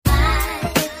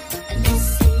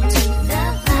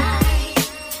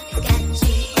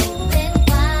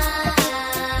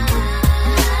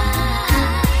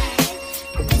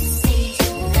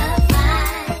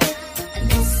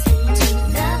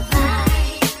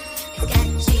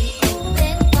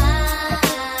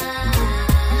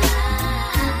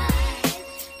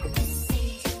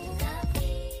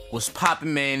What's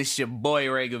poppin', man? It's your boy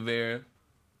Ray Guevara.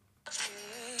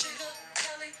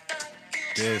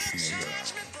 This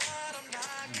nigga.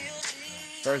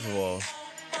 First of all,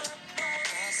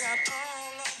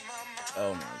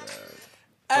 oh my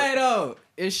god. Hey, though,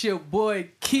 it's your boy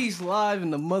Keys live in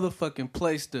the motherfucking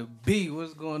place to be.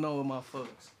 What's going on with my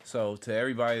folks? So, to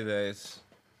everybody that's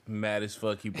mad as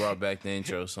fuck, he brought back the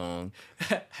intro song.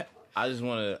 I just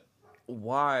want to.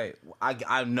 Why?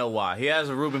 I know why. He has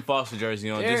a Reuben Foster jersey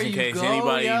on, There just in you case go,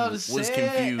 anybody y'all was said.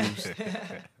 confused.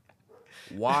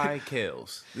 Why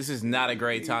Kels? This is not a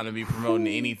great time to be promoting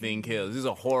anything Kels. This is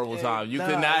a horrible time. You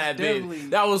could not have definitely. been.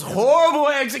 That was horrible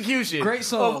execution. Great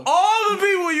song. Of all the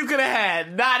people you could have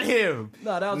had, not him.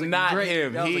 No, that was a not great.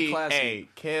 him. That was a He, classic. hey,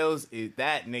 Kels is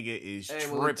that nigga is Hey,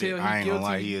 well, tripping. until I ain't gonna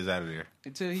lie, guilty. he is out of there.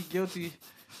 Until he guilty,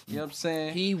 you know what I'm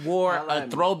saying? He wore I like a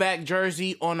me. throwback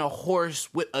jersey on a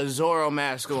horse with a Zorro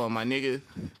mask on, my nigga.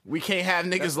 We can't have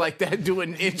niggas like that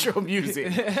doing intro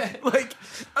music. Like,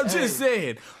 I'm just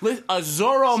saying. A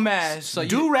Zorro mask, So you-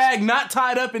 do-rag not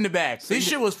tied up in the back. This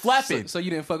shit was flapping. So you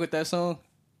didn't fuck with that song?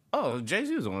 Oh,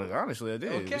 Jay-Z was on it. Honestly, I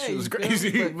did. Okay, This shit was you feel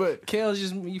crazy. me? But Kels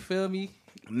just, you feel me?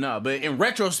 no, but in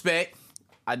retrospect,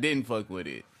 I didn't fuck with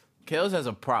it. Kels has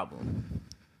a problem.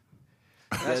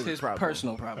 That's his problem.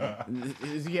 personal problem.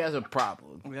 He has a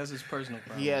problem. That's his personal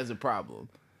problem. He has a problem.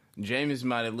 Jameis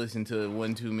might have listened to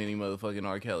one too many motherfucking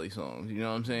R. Kelly songs. You know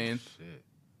what I'm saying? Shit.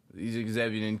 He's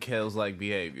exhibiting Kels-like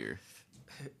behavior.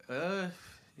 Yeah,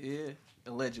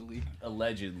 allegedly.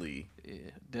 Allegedly. Yeah,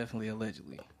 definitely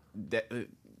allegedly.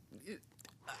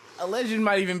 Alleged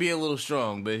might even be a little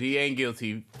strong, but he ain't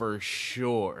guilty for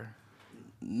sure.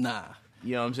 Nah.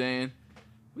 You know what I'm saying?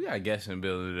 We got a guest in the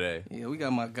building today. Yeah, we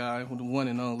got my guy, the one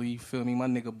and only, you feel me? My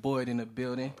nigga Boyd in the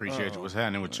building. Appreciate you. What's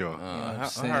happening with y'all? How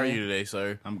are you today,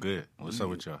 sir? I'm good. What's up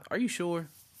with y'all? Are you sure?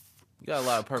 You got a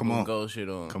lot of purple Come on. and gold shit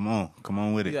on. Come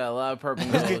on with You it. got a lot of purple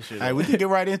and gold shit Hey, on. we can get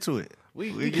right into it.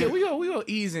 We gonna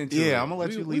ease into it. Yeah, I'ma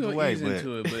let you lead the way, Ease but-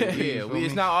 into it, but yeah,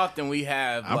 it's not often we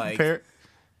have I'm like prepared.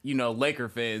 Laker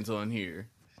fans on here.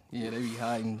 Yeah, they be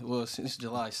hiding. Well, since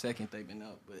July 2nd, they've been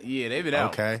out. But Yeah, they've been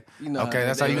out. Okay. You know Okay, how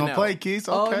that's they how you been gonna out. play, Keith.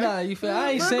 Oh, Okay. nah, you feel?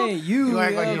 I ain't saying you. You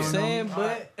act like know you what I'm don't saying,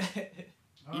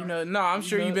 know. but No, I'm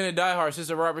sure you've been a diehard since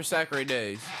the Robert Sacre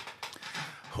days.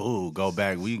 Ooh, go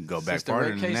back. We can go back since the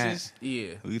farther rape than cases, that.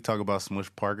 Yeah. We can talk about Smush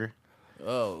Parker.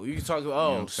 Oh, you can talk. You know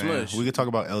Oh, what I'm saying? Smush. We can talk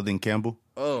about Eldon Campbell.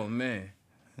 Oh man.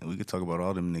 And we can talk about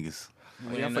all them niggas.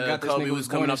 When I forgot this Kobe nigga was was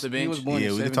coming born off the in- he bench. was born Yeah,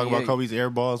 in we can talk about 78. Kobe's air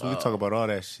balls. We can talk about all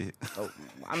that shit.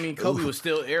 I mean, Kobe was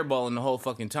still airballing the whole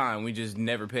fucking time. We just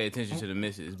never pay attention to the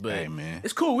misses. But Hey, man.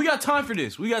 it's cool. We got time for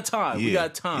this. We got time. We Yeah.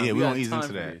 got time. Yeah, we got gonna ease time into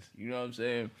for that. this. You know what I'm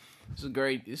saying? It's a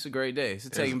great day. It's a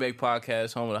Taking Back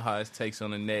podcast, home of the highest takes on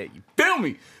the net. You feel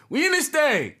me? We in this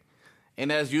thing.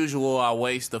 And as usual, I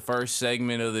waste the first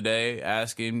segment of the day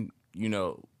asking,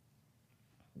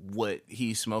 what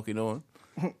he's smoking on.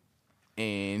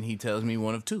 And he tells me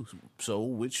one of two. So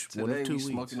which one today of two we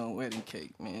weeks? smoking on wedding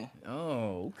cake, man.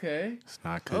 Oh, okay. It's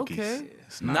not cookies. Okay.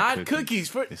 It's Not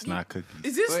cookies. It's not cookies.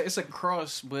 Is this? But it's a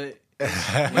cross, but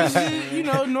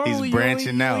Normally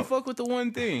branching you only out. fuck with the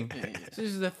one thing. This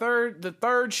is the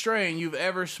third strain you've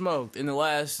ever smoked in the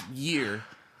last year.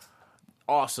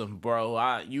 Awesome,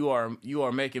 bro. You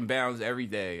are making bounds every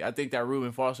day. I think that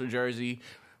Reuben Foster jersey,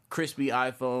 crispy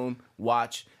iPhone,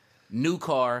 watch, new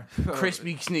car,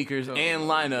 crispy sneakers, and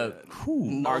lineup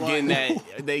are getting that.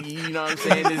 You know what I'm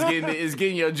saying? It's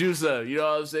getting your juice up. You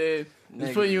know what I'm saying?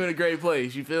 It's putting you in a great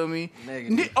place. You feel me?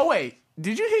 Negative. Oh wait,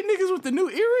 did you hit niggas with the new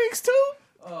earrings too?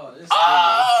 oh, this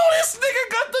Oh, this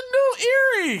nigga got the new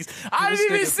earrings. I This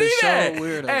didn't even nigga see for that. sure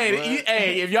weirdo, Hey, boy.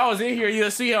 hey, if y'all was in here, you'll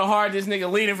see how hard this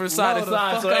nigga leaning from side No, to the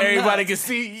side fuck so I'm everybody not. can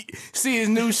see his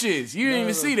new shits. You didn't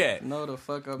even see that. No, the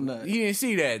fuck I'm not. You didn't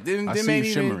see that. Them I see ain't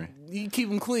you even. shimmering. He keep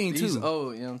them clean These too.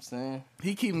 old, you know what I'm saying?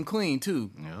 He keep them clean too.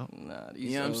 Yep. Nah, these You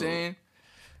know what I'm old. saying?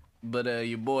 But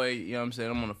your boy, you know what I'm saying?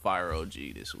 I'm on a fire OG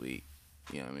this week.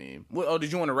 You know what I mean?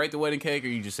 Did you want to rate the wedding cake or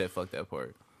you just said fuck that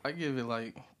part? I give it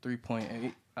like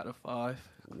 3.8 out of 5.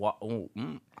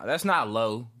 That's not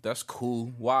low. That's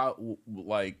cool. Why?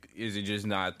 Like, is it just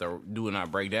not do it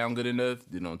not break down good enough?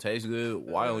 It don't taste good.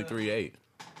 Why only 3.8?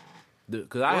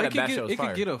 Because I had a batch that was it fire.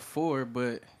 could get a 4,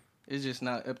 but it's just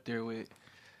not up there with.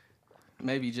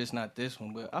 Maybe just not this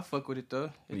one, but I fuck with it though.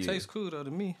 It Yeah. tastes cool though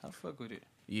to me. I fuck with it.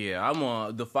 Yeah, I'm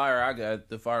on the fire. I got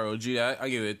the fire OG. I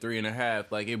give it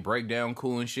 3.5. Like, it break down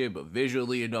cool and shit, but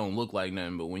visually it don't look like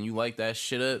nothing. But when you light that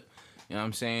shit up, you know what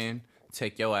I'm saying?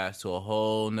 Take your ass to a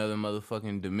whole nother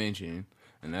motherfucking dimension.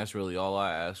 And that's really all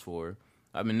I ask for.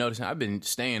 I've been noticing, I've been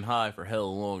staying high for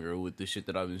hell longer with the shit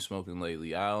that I've been smoking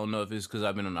lately. I don't know if it's because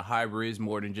I've been on the hybrids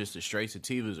more than just the straight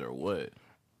sativas or what.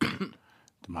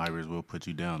 The Some hybrids will put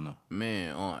you down though.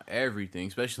 Man, on everything,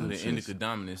 especially the Them shits. indica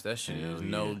dominance. That shit Hell is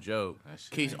no yeah. joke. That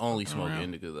shit Keith's ain't only fucking smoke around.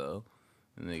 indica though.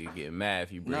 And nigga get mad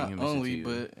if you bring Not him a only,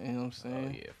 sativa. but you know what I'm saying.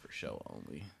 Oh yeah, for sure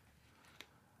only.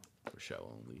 For sure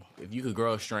only. If you could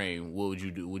grow a strain, what would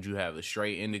you do? Would you have a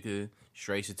straight indica,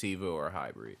 straight sativa, or a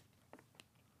hybrid?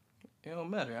 It don't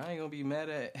matter. I ain't gonna be mad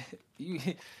at you.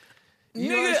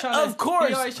 Nigga, always tryna- of course.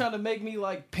 You always trying to make me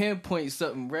like pinpoint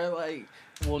something, bro. Like,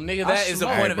 Well, nigga, I that is the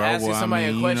smoke. point Hey, of bro, asking well, I somebody mean,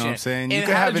 a you know what question. I'm saying? You And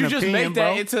can how have did an you just opinion, make that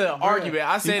bro. into an argument?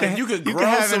 I said if you could can grow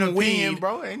have an some opinion, weed,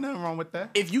 bro. Ain't nothing wrong with that.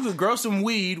 if you could grow some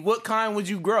weed, what kind would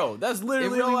you grow? That's literally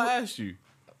It really all I would- asked you.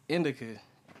 indica.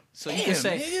 So you Damn, can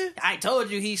say, nigga. I told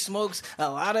you he smokes a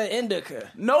lot of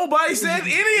indica. Nobody said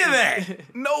any of that.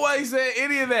 Nobody said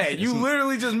any of that. You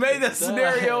literally just made that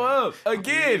scenario up You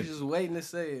again. just waiting to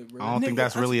say it, bro. I don't think Nigga,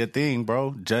 that's I- really a thing,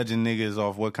 bro. Judging niggas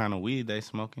off what kind of weed they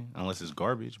smoking, unless it's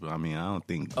garbage. But I mean, I don't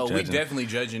think. Oh, we judging- definitely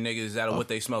judging niggas out of what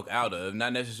they smoke out of,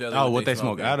 not necessarily Oh, what they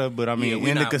smoke out of, but I mean, we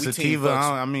not- indica, we team sativa.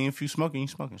 fucks. I mean, if you smoking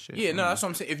shit. Yeah, no, that's what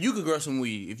I'm saying. If you could grow some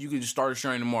weed, if you could just start a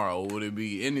strain tomorrow, would it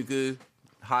be indica,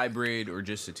 hybrid, or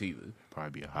just sativa?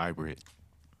 Probably be a hybrid.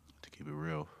 To keep it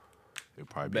real, it'd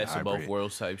probably be Best a of hybrid. both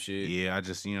worlds type shit. Yeah, I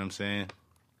just, you know what I'm saying?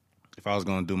 If I was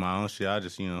going to do my own shit, I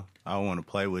just, I want to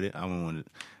play with it. I want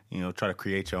to, try to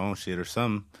create your own shit or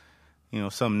something,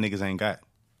 something niggas ain't got.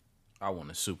 I want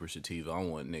a super sativa. I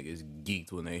want niggas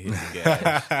geeked when they hit the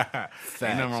gas. Facts.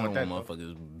 Ain't nothing wrong I with want that,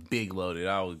 motherfuckers big loaded.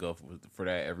 I would go for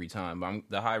that every time. But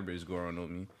the hybrid's growing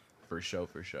on me for sure.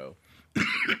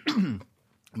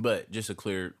 But just to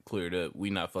clear it up, we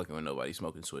not fucking with nobody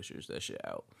smoking swishers. That shit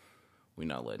out. We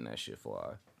not letting that shit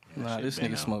fly. Nah, shit this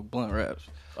been nigga out. smoke blunt wraps.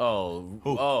 He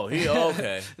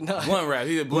okay. Blunt rap.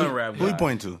 He's a blunt rap Who guy. you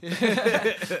pointing to?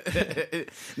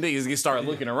 Niggas get started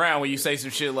looking around when you say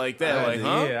some shit like that. Like,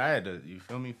 huh? Yeah, I had to, you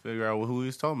feel me, figure out who he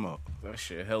was talking about. That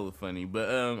shit hella funny. But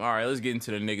all right, let's get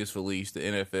into the niggas Felice, the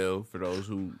NFL, for those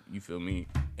who, you feel me,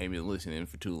 ain't been listening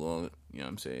for too long. You know what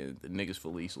I'm saying? The niggas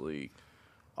Felice League.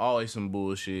 Always some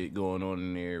bullshit going on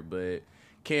in there. But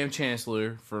Cam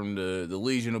Chancellor from the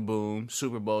Legion of Boom,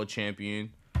 Super Bowl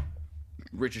champion,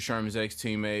 Richard Sherman's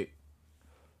ex-teammate,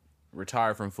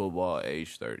 retired from football at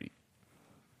age 30.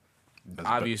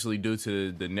 Obviously, due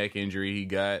to the neck injury he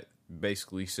got,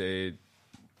 basically said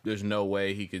there's no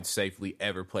way he could safely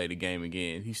ever play the game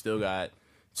again. He still got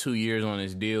 2 years on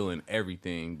his deal and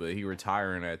everything, but he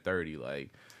retiring at 30. Like,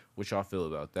 what y'all feel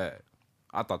about that?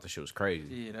 I thought the shit was crazy.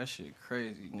 Yeah, that shit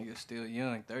crazy. Nigga still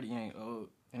young, 30 ain't old.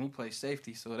 And he plays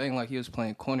safety, so it ain't like he was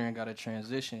playing corner and got a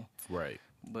transition. Right.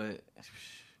 But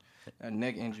that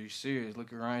neck injury serious.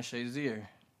 Look at Ryan Shazier.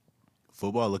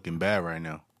 Football looking bad right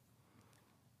now.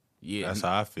 Yeah. That's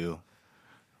how I feel.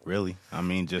 Really. I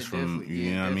mean, just It from, definitely- you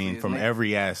yeah, know what I mean? definitely From is.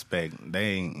 every aspect. They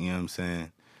ain't, you know what I'm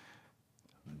saying?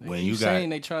 When You you saying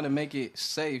got, they trying to make it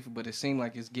safe, but it seemed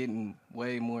like it's getting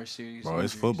way more serious. bro,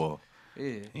 it's injuries. football. Yeah.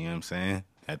 You know what I'm saying?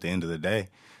 At the end of the day,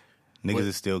 niggas What-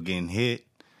 is still getting hit.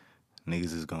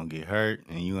 Niggas is going to get hurt.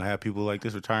 And you going to have people like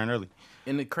this retiring early.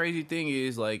 And the crazy thing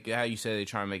is, like, how you said they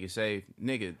trying to make it safe.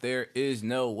 Nigga, there is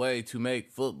no way to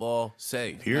make football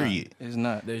safe. Period. It's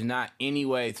not. There's not any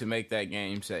way to make that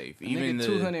game safe. Even Nigga, the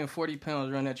 240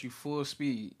 pounds run at you full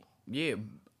speed. Yeah,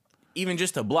 even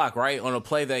just a block, right? On a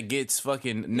play that gets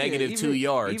fucking negative even- 2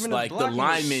 yards. even a Like, the blocking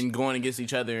linemen going against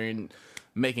each other and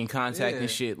making contact Yeah. and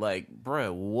shit. Like,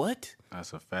 bruh, what?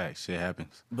 That's a fact. Shit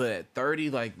happens. But at 30,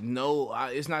 like, no,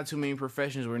 it's not too many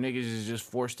professions where niggas is just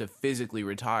forced to physically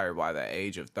retire by the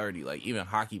age of 30. Like, even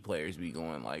hockey players be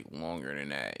going, like, longer than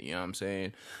that. You know what I'm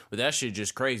saying? But that shit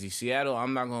just crazy. Seattle,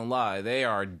 I'm not gonna lie, they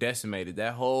are decimated.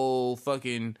 That whole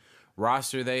fucking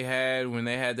roster they had when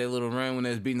they had their little run when they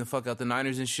was beating the fuck out the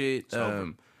Niners and shit,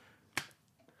 over.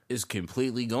 is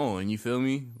completely gone. You feel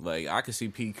me? Like, I could see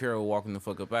Pete Carroll walking the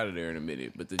fuck up out of there in a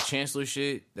minute. But the Chancellor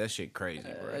shit, that shit crazy,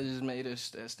 bro. That just made us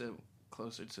that step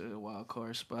closer to the wild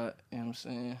card spot. You know what I'm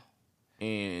saying?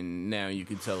 And now you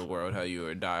can tell the world how you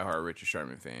were a diehard Richard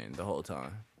Sherman fan the whole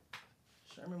time.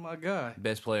 Sherman, my guy.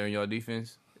 Best player in your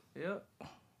defense? Yep.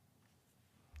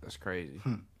 That's crazy.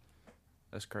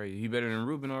 That's crazy. He better than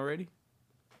Ruben already?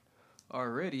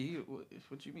 Already?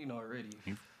 What you mean already?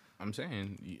 I'm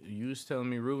saying, you was telling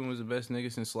me Ruben was the best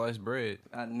nigga since sliced bread.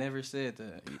 I never said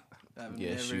that. I've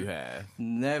Yes, never, you have.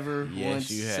 Never Yes,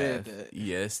 once you said have. that.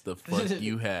 Yes, the fuck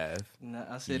you have. Nah,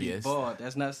 I said Yes. he bald.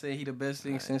 That's not saying he the best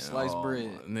thing since sliced Oh, bread.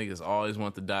 Niggas always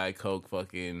want the Diet Coke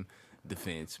fucking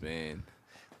defense, man.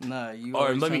 Nah, you. Or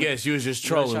always let me tryna- guess, you was just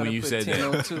you always trolling when tryna you put said 10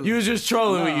 on that. 2. You was just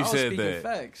trolling Nah, when I you was said speaking that.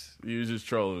 Facts. You was just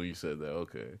trolling when you said that.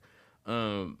 Okay.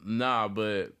 Nah,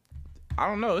 but I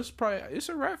don't know. It's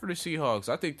a wrap for the Seahawks.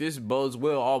 I think this bodes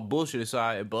well. All bullshit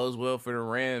aside, it bodes well for the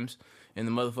Rams and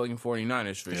the motherfucking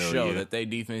 49ers for Hell sure. yeah. That they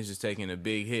defense is taking a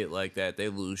big hit like that. They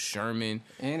lose Sherman,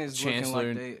 And it's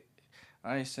Chancellor. looking like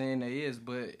I ain't saying they is,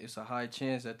 but it's a high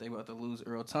chance that they about to lose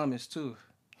Earl Thomas too.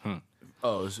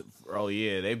 Oh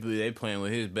yeah, they playing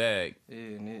with his bag. Yeah,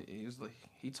 and it was like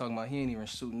he talking about he ain't even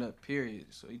suiting up. Period.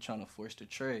 So he trying to force the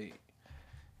trade.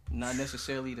 Not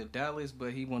necessarily to Dallas,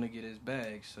 but he want to get his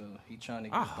bag. So he trying to.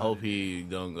 Get I up out hope of there. he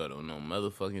don't go to no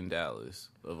motherfucking Dallas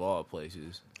of all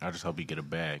places. I just hope he get a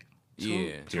bag.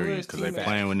 Yeah, Two of his 'cause they teammates-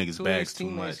 playing with niggas' two of bags his too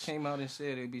teammates much. Came out and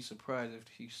said they'd be surprised if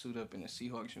he suit up in a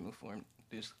Seahawks uniform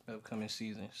this upcoming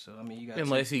season. So I mean, you got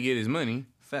unless he get his money.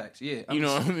 facts. Yeah, You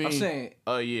know what I mean? I'm saying.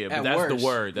 Oh yeah, but At that's worst, the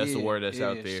word. That's the yeah, word that's yeah,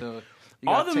 out there. So you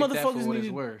All gotta the take that for motherfuckers what need it's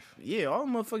to- worth. Yeah, all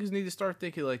the motherfuckers need to start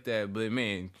thinking like that. But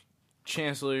man,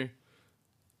 Chancellor,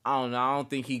 I don't know. I don't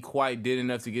think he quite did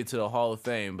enough to get to the Hall of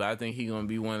Fame, but I think he's gonna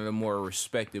be one of the more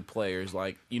respected players.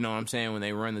 Like, you know what I'm saying, when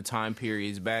they run the time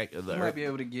periods back. He might be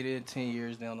able to get in 10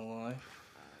 years down the line.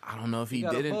 I don't know if he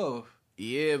got a didn't. bow.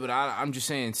 Yeah, but I'm just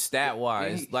saying stat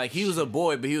wise, Yeah, like he was a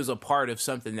boy, but he was a part of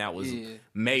something that was Yeah.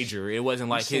 major. It wasn't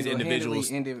like his Single-handedly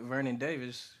individuals. ended Vernon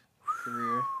Davis'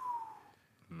 career.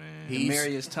 Man, He's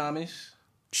Demarius Thomas.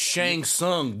 Shang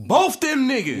Tsung, both them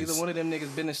Neither niggas. one of them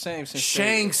niggas been the same since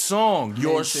Shang Tsung,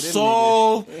 your to them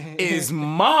soul niggas. is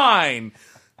mine.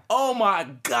 Oh my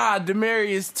God,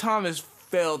 Demarius Thomas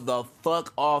fell the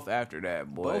fuck off after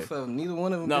that, boy. Both of them. Neither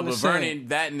one of them. No, been but the same.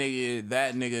 Vernon,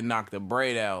 that nigga knocked the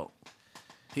braid out.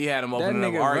 He had him That opening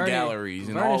up nigga art Vernon, galleries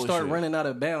and Vernon all this started shit. running out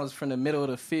of bounds from the middle of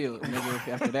the field, nigga,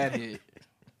 after that hit.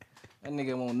 That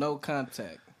nigga want no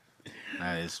contact.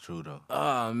 that is true though.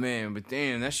 Oh man, but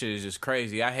damn, that shit is just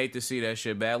crazy. I hate to see that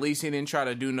shit, but at least he didn't try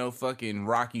to do no fucking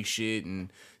Rocky shit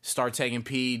and start taking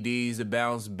PEDs to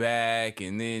bounce back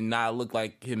and then not look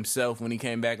like himself when he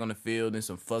came back on the field and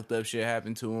some fucked up shit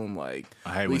happened to him. Like,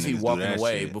 I hate at when least he niggas do walking that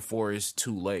away shit. before it's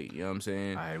too late. You know what I'm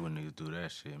saying? I hate when niggas do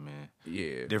that shit, man.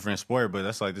 Yeah. Different sport, but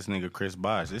that's like this nigga Chris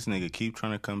Bosh. This nigga keep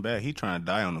trying to come back. He trying to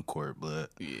die on the court, but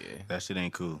Yeah. that shit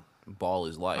ain't cool. Ball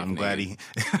is life. I'm nigga. glad he,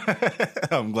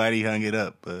 I'm glad he hung it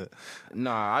up. But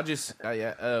Nah,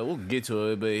 we'll get to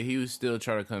it, but he was still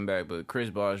trying to come back. But Chris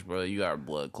Bosh, bro, you got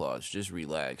blood clots. Just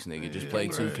relax, nigga. Just play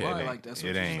bro. 2K. Why ain't- like that? So it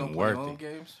you just ain't don't play worth home it.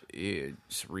 games? Yeah,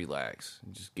 just relax.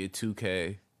 Just get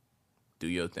 2K. Do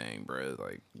your thing, bro.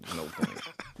 Like, no point.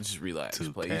 Just relax.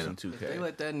 2K. Play you some If they 2K.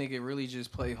 let that nigga really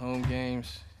just play home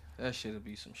games, that shit'll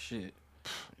be some shit.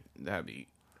 That'd be.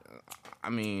 I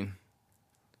mean,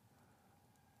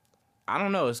 I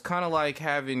don't know. It's kind of like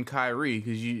having Kyrie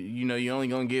because you know you only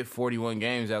gonna get 41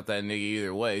 games out that nigga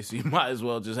either way, so you might as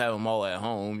well just have them all at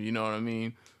home. You know what I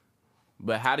mean?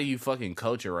 But how do you fucking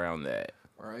coach around that?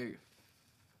 Right?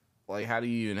 Like, how do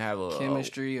you even have a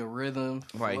Chemistry, a rhythm.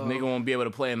 Like, flow. nigga won't be able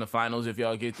to play in the finals if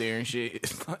y'all get there and shit.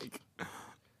 It's like,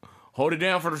 hold it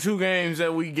down for the 2 games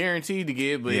that we guaranteed to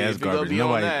get, but yeah, if it's it go garbage.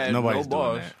 beyond that, Nobody's no doing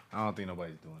balls. that. I don't think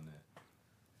nobody's doing that.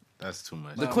 That's too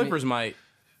much. The Well, Clippers might.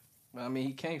 I mean,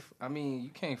 he can't. I mean, you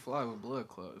can't fly with blood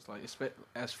clots. Like,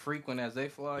 as frequent as they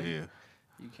fly, Yeah.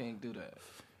 you can't do that.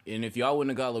 And if y'all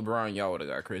wouldn't have got LeBron, y'all would have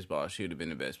got Chris Bosh. He would have been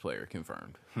the best player,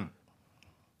 confirmed.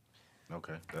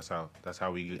 Okay, that's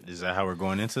how we. Is that how we're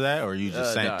going into that, or you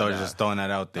just saying nah. just throwing that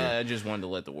out there? I just wanted to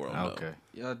let the world know. Okay.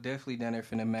 Y'all definitely down there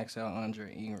finna max out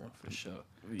Andre Ingram for sure.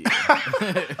 Y'all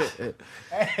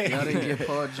didn't get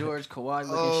Paul George, Kawhi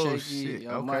looking Oh, shaky. shit.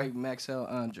 Y'all Okay. might max out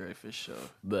Andre for sure.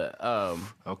 But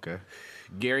Okay.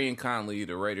 Gary and Conley,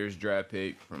 the Raiders draft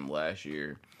pick from last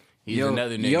year, he's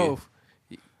another nigga.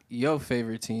 Your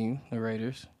favorite team, the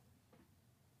Raiders.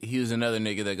 He was another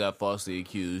nigga that got falsely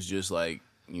accused, just like,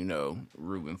 you know,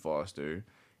 Reuben Foster.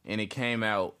 And it came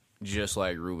out just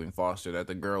like Reuben Foster that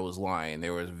the girl was lying.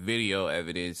 There was video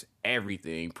evidence,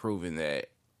 everything proving that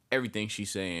everything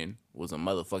she's saying was a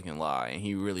motherfucking lie. And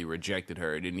he really rejected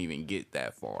her. It didn't even get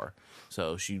that far.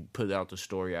 So she put out the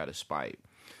story out of spite.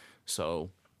 So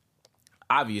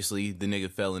obviously the nigga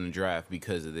fell in the draft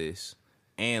because of this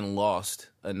and lost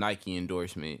a Nike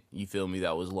endorsement. You feel me?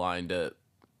 That was lined up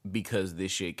because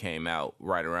this shit came out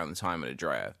right around the time of the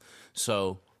draft.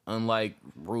 So, unlike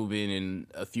Ruben and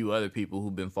a few other people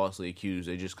who've been falsely accused,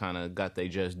 they just kind of got they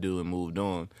just due and moved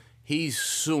on. He's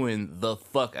suing the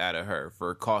fuck out of her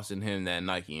for costing him that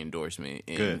Nike endorsement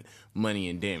and Good. money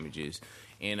and damages.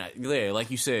 And yeah, like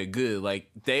you said, good. Like,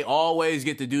 they always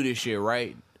get to do this shit,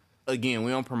 right? Again,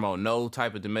 we don't promote no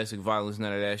type of domestic violence,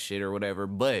 none of that shit or whatever.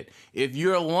 But if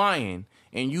you're lying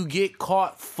and you get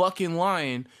caught fucking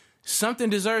lying, something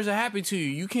deserves to happen to you.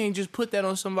 You can't just put that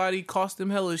on somebody, cost them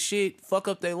hella shit, fuck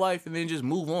up their life, and then just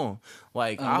move on.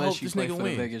 Like, I hope you this play nigga for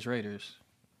wins. the Vegas Raiders.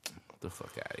 The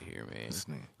fuck out of here, man. This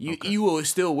nigga. You Okay. you will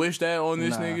still wish that on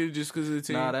this Nah. nigga just because of the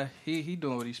team? Nah, he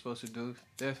doing what he's supposed to do.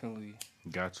 Definitely.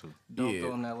 Got to. Don't Yeah.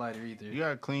 throw him that lighter either. You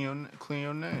gotta clean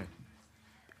your name.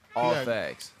 All Yeah.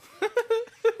 facts.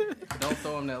 Don't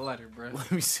throw him that lighter, bro.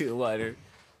 Let me see a lighter.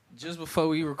 Just before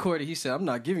we recorded, he said, "I'm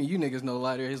not giving you niggas no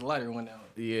lighter." His lighter went out.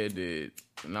 Yeah, it did.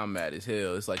 And I'm mad as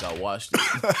hell. It's like I watched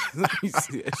it. Let me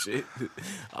see that shit.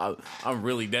 I'm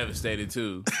really devastated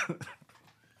too.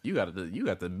 You got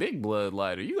the big blood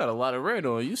lighter. You got a lot of red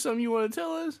on you. Something you want to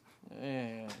tell us?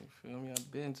 Yeah, you feel me?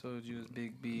 I've been told you it's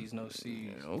big B's, no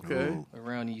C's. Okay. Ooh.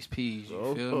 Around these P's, you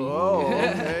Oh, feel me?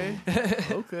 okay.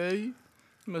 Okay. You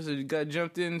must have got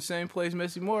jumped in the same place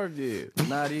Messi Marv did.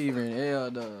 Not even.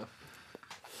 Hell no.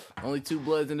 Only 2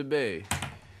 bloods in the bay.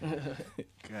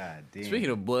 God damn. Speaking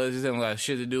of bloods, this hasn't got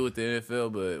shit to do with the NFL,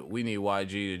 but we need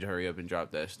YG to hurry up and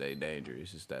drop that Stay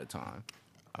Dangerous. It's that time.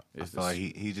 I feel like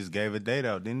he just gave a date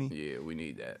out, didn't he? Yeah, we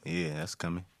need that. Yeah, that's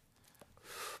coming.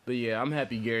 But yeah, I'm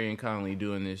happy Gary and Conley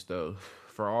doing this though.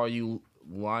 For all you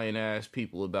lying ass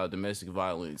people about domestic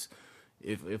violence,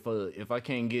 if I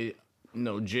can't get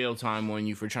jail time on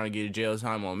you for trying to get jail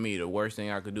time on me, the worst thing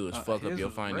I could do is fuck up his your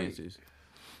was rape. finances.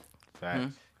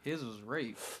 Facts. His was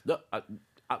rape.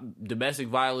 Domestic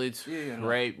violence, Yeah, no.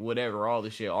 rape, whatever, all the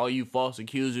shit. All you false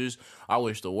accusers, I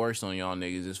wish the worst on y'all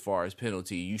niggas as far as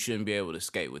penalty. You shouldn't be able to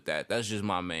skate with that. That's just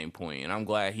my main point. And I'm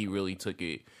glad he really took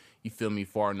it, you feel me,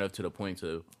 far enough to the point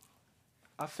to...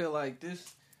 I feel like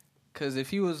this, because if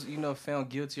he was, found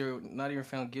guilty or not even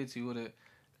found guilty, would have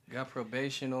got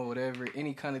probation or whatever,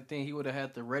 any kind of thing, he would have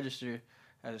had to register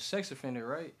as a sex offender,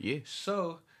 right? Yeah.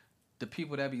 So the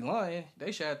people that be lying,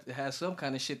 they should have to have some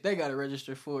kind of shit they got to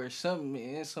register for, something,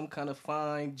 man, some kind of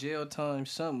fine, jail time,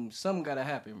 something got to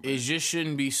happen, bro. It just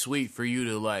shouldn't be sweet for you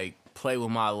to, like, play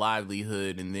with my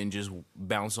livelihood and then just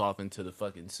bounce off into the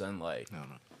fucking sunlight. No.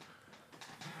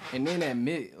 And then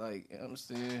admit, like, you know what I'm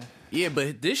saying? Yeah,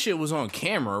 but this shit was on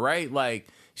camera, right? Like,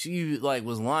 she, like,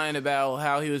 was lying about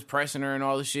how he was pressing her and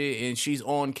all the shit, and she's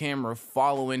on camera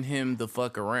following him the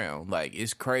fuck around. Like,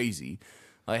 it's crazy.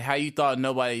 Like, how you thought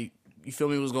nobody, you feel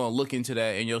me, was going to look into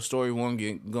that and your story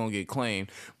wasn't going to get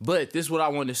claimed. But this is what I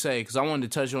wanted to say, because I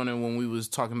wanted to touch on it when we was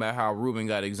talking about how Ruben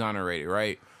got exonerated,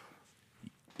 right?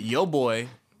 Yo boy,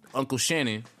 Uncle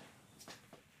Shannon,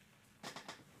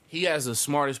 he has the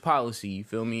smartest policy, you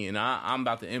feel me? And I'm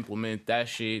about to implement that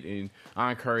shit, and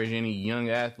I encourage any young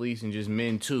athletes and just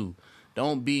men too.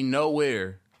 Don't be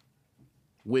nowhere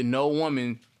with no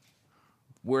woman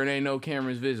where there ain't no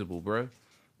cameras visible, bruh.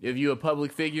 If you a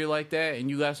public figure like that and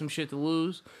you got some shit to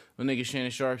lose, my nigga Shannon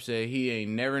Sharp said he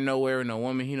ain't never nowhere with no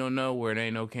woman he don't know where there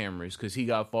ain't no cameras because he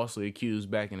got falsely accused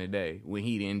back in the day when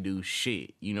he didn't do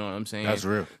shit. You know what I'm saying? That's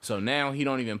real. So now he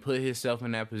don't even put himself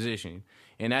in that position.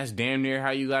 And that's damn near how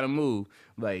you got to move.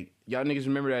 Like, y'all niggas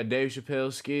remember that Dave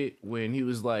Chappelle skit when he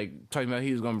was, like, talking about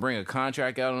he was going to bring a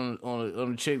contract out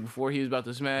on a chick before he was about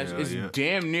to smash? Yeah, It's yeah.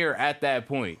 damn near at that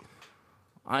point.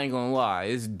 I ain't gonna lie.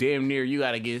 It's damn near you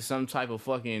got to get some type of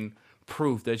fucking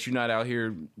proof that you're not out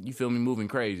here, you feel me, moving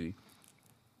crazy.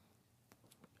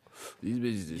 These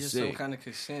bitches is Get sick. some kind of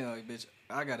consent, like, bitch,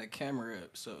 I got a camera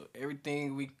up, so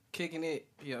everything we kicking it,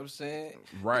 you know what I'm saying?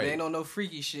 Right. It ain't on no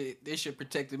freaky shit. This shit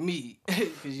protected me.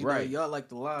 Because, Right. y'all like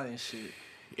to lie and shit.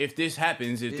 If this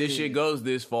happens, if this Yeah. shit goes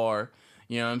this far,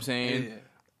 you know what I'm saying? Yeah.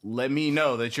 Let me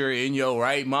know that you're in your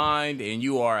right mind and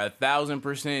you are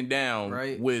 1,000% down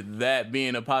Right. with that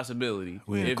being a possibility.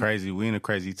 We in If- a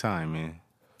crazy time, man.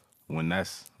 When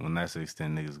that's the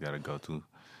extent niggas gotta go to.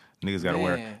 Niggas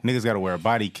gotta wear a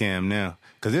body cam now.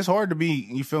 Cause it's hard to be,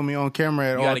 you feel me, on camera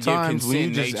at You all gotta give times when you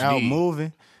consent in just HD. out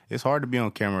moving. It's hard to be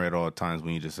on camera at all times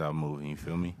when you just out moving, you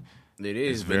feel me? It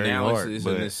is, It's but very now hard, it's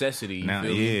but a necessity. You Now,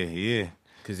 feel me? yeah.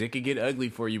 Because it could get ugly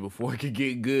for you before it could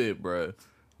get good, bro.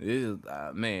 This is,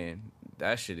 man,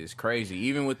 that shit is crazy.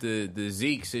 Even with the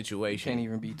Zeke situation. Can't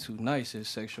even be too nice as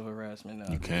sexual harassment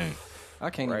now. You can't. I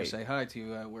can't Right. even say hi to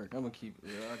you at work. I'm going to keep it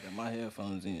real. I got my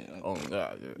headphones in. Oh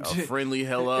God! A friendly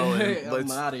hello and I'm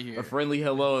let's outta here. a friendly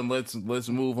hello and let's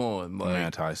move on. I'm Like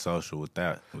anti-social with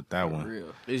that one.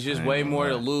 Real. it's just I ain't way gonna more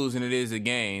to lie. lose than it is to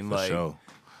gain. For Like sure.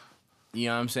 you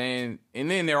know what I'm saying. And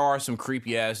then there are some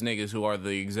creepy ass niggas who are the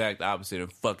exact opposite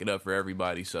and fuck it up for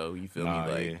everybody. So you feel Nah,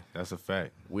 me? Like yeah, that's a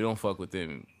fact. we don't fuck with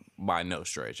them by no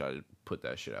stretch. I just put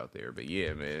that shit out there. But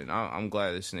yeah, man, I'm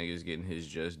glad this nigga's getting his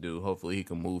just due. Hopefully he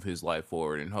can move his life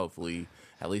forward, and hopefully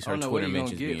at least I her don't know what Twitter he gonna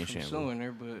mentions be get in from shambles. suing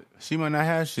her, but She might not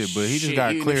have shit, but he just Shit, got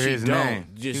to even clear if she his don't, name.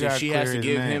 Just He if gotta she has clear to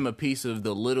his give name. him a piece of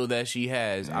the little that she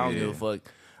has, I don't give a Yeah. fuck.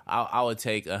 I would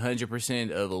take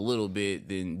 100% of a little bit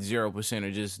than 0%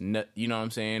 of just you know what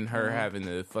I'm saying. Her having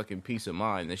the fucking peace of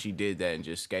mind that she did that and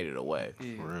just skated away.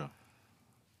 yeah. For real.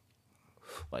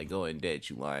 Like, go in debt,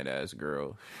 you lying ass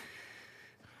girl.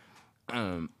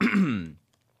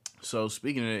 So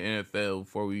speaking of the NFL,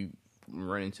 before we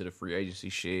run into the free agency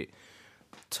shit,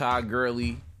 Todd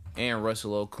Gurley and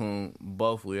Russell Okung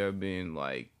both have been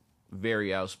like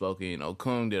very outspoken.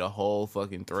 Okung did a whole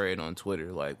fucking thread on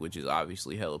Twitter, like, which is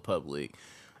obviously hella public.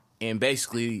 And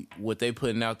basically, what they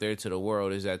putting out there to the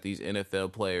world is that these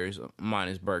NFL players,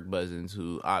 minus Kirk Cousins,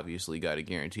 who obviously got a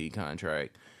guaranteed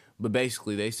contract, but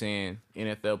basically they saying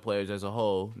NFL players as a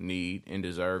whole need and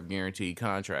deserve guaranteed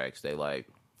contracts. They like,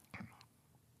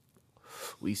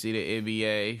 we see the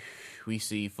NBA, we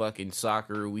see fucking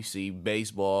soccer, we see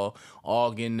baseball,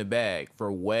 all getting the bag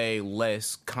for way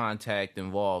less contact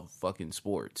involved fucking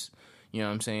sports. You know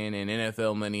what I'm saying? And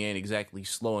NFL money ain't exactly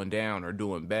slowing down or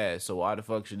doing bad. So why the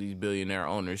fuck should these billionaire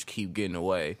owners keep getting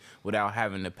away without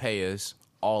having to pay us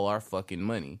all our fucking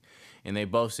money? And they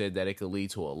both said that it could lead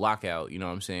to a lockout, you know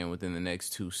what I'm saying, within the next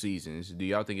 2 seasons. Do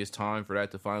y'all think it's time for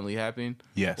that to finally happen?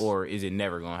 Yes. Or is it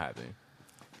never going to happen?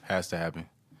 Has to happen.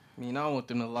 I mean, I don't want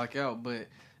them to lock out, but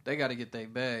they got to get their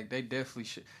bag. They definitely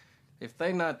should. If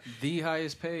they not the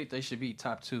highest paid, they should be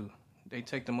top 2. They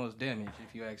take the most damage,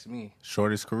 if you ask me.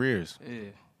 Shortest careers. Yeah.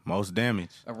 Most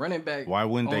damage. A running back. Why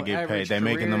wouldn't they get paid? They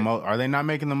making the most. Are they not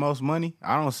making the most money?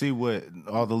 I don't see what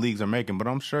all the leagues are making, but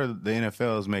I'm sure the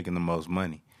NFL is making the most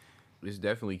money. It's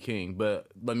definitely king. But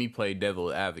let me play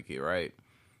devil advocate, right?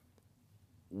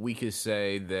 We could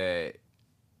say that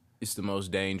it's the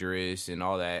most dangerous and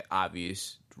all that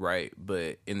obvious, right?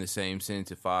 But in the same sense,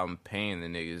 if I'm paying the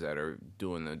niggas that are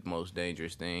doing the most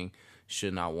dangerous thing,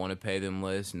 shouldn't I want to pay them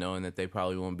less, knowing that they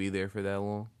probably won't be there for that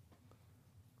long?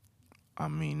 I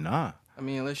mean, nah. I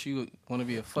mean, unless you want to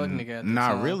be a fuck nigga at the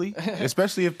Not time. really.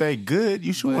 Especially if they good,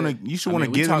 you should want to. You should want to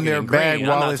we give them talking their in bag green.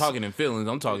 while I'm not it's. talking in feelings.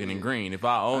 I'm talking in green. If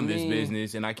I own this mean-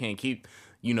 business and I can't keep,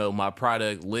 my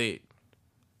product lit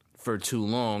for too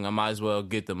long, I might as well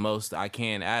get the most I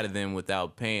can out of them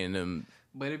without paying them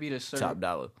But it'd be the certain. top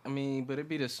dollar. I mean, but it'd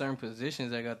be the certain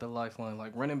positions that got the lifeline.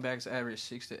 Like running backs average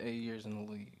 6 to 8 years in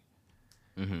the league.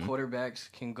 Mm-hmm.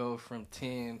 Quarterbacks can go from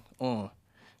 10 on.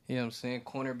 You know what I'm saying?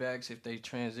 Cornerbacks, if they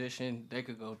transition, they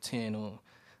could go 10 on.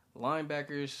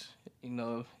 Linebackers, in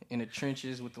the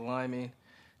trenches with the linemen,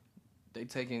 they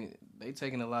taking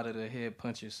a lot of the head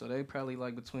punches. So they probably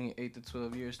like between 8 to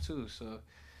 12 years too. So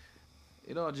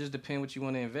it all just depends what you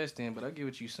want to invest in. But I get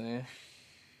what you're saying.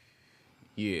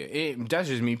 Yeah, that's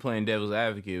just me playing devil's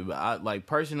advocate. But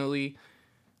personally,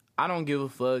 I don't give a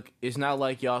fuck. It's not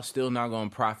like y'all still not gonna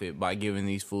profit by giving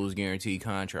these fools guaranteed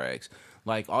contracts.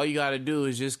 Like, all you gotta do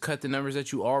is just cut the numbers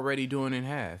that you already doing in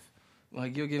half.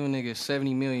 Like, you'll give a nigga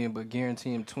 $70 million, but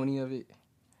guarantee him 20 of it.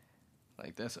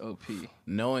 Like, that's OP.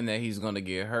 Knowing that he's gonna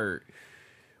get hurt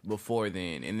before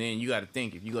then. And then you gotta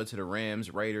think, if you go to the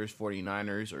Rams, Raiders,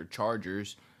 49ers, or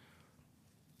Chargers,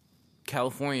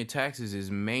 California taxes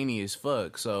is many as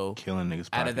fuck. So Killing niggas'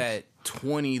 out pockets. of that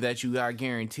 20 that you got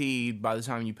guaranteed, by the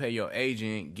time you pay your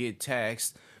agent, get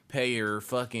taxed, pay your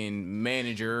fucking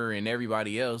manager and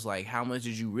everybody else, like, how much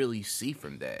did you really see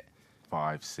from that?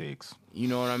 5, 6. You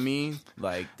know what I mean?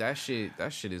 Like, that shit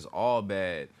is all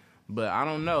bad. But I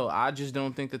don't know. I just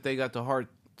don't think that they got the heart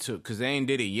to, because they ain't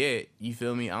did it yet. You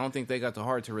feel me? I don't think they got the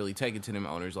heart to really take it to them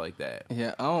owners like that.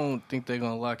 Yeah, I don't think they're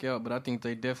going to lock out, but I think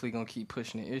they definitely going to keep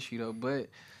pushing the issue, though. But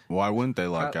Why wouldn't they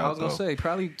lock I out, was going though? to say,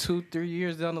 probably 2-3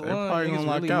 years down the They're line, probably niggas gonna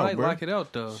lock really out, might bro. lock it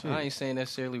out, though. Shit. I ain't saying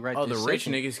necessarily right Oh, the this rich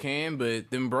second. niggas can, but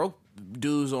them broke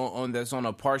dudes on that's on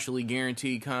a partially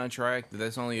guaranteed contract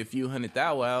that's only a few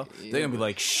 $100,000, they gonna be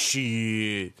like,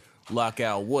 shit, lock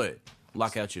out what?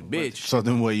 Lock out your bitch. So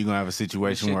then what, you going to have a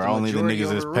situation Shit, where the only the majority niggas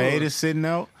that's overrules. paid is sitting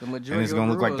out? The And majority it's going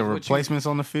to look like the overrules what you- replacements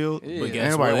on the field? Yeah. But guess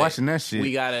Anybody what? watching that shit?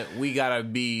 We gotta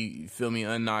be, feel me,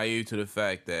 unnaive to the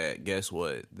fact that, guess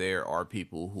what? There are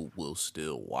people who will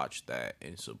still watch that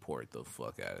and support the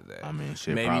fuck out of that. I mean,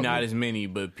 shit, maybe probably. not as many,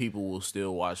 but people will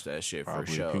still watch that shit Probably.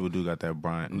 for sure. People do got that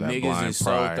blind Niggas blind is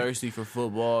pride. so thirsty for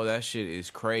football. That shit is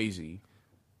crazy.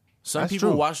 Some That's people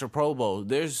true. watch the Pro Bowl.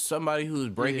 There's somebody who's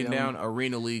breaking Yeah, down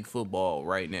Arena League football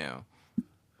right now.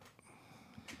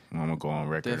 I'm going to go on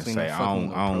record and Definitely say not I fucking don't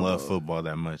with I don't Pro love Bowl. football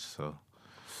that much, so.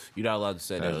 You're not allowed to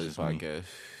say that That's on this just me. podcast.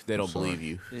 They don't sorry. believe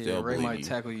you. They Yeah, don't Ray believe might you.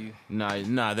 tackle you.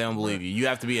 Nah, they don't believe you. You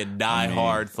have to be a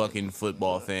die-hard fucking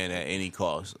football fan at any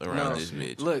cost around No, this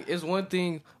bitch. Look, it's one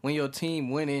thing when your team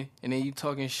winning and then you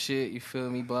talking shit, you feel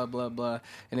me, blah, blah, blah.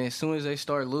 And then as soon as they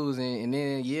start losing, and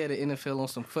then, the NFL on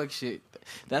some fuck shit,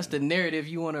 That's the narrative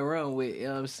you want to run with. You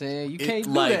know what I'm saying? You can't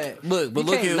do like, that. Look, but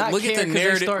You look can't not at the care 'cause they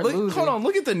narrative. start losing. Hold on,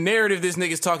 look at the narrative this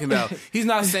nigga's talking about. He's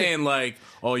not saying like,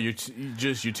 oh, your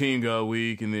team got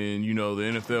weak, and then the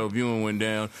NFL viewing went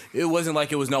down. It wasn't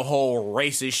like it was no whole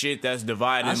racist shit that's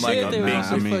dividing like a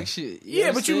big. Fuck shit.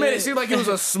 Yeah, but you made it seem like it was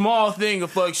a small thing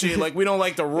of fuck shit. Like we don't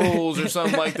like the rules or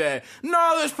something like that.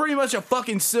 No, there's pretty much a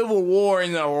fucking civil war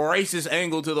and a racist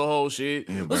angle to the whole shit.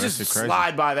 Yeah, Let's just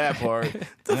slide by that part.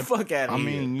 The fuck out of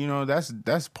here. I mean,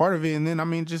 that's part of it. And then, I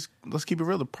mean, just let's keep it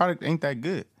real. The product ain't that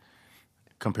good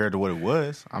compared to what it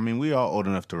was. I mean, we all old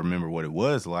enough to remember what it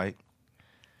was like.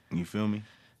 You feel me?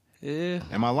 Yeah.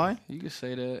 Am I lying? You can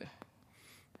say that.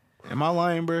 Am I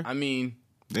lying, bro? I mean,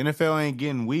 the NFL ain't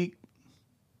getting weak.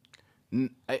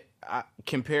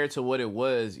 Compared to what it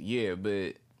was, yeah,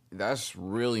 but that's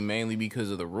really mainly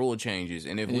because of the rule changes.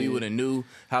 And if we would have knew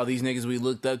how these niggas we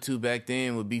looked up to back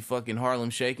then would be fucking Harlem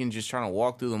Shaking, just trying to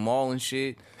walk through the mall and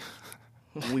shit,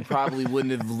 we probably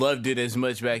wouldn't have loved it as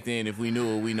much back then if we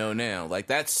knew what we know now. Like,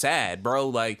 that's sad, bro.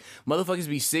 Like, motherfuckers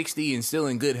be 60 and still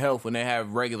in good health when they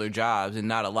have regular jobs and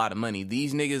not a lot of money.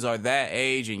 These niggas are that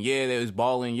age, and yeah, they was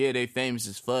balling, yeah, they famous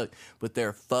as fuck, but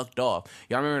they're fucked off.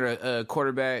 Y'all remember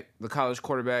the college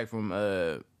quarterback from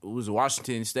it was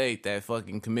Washington State that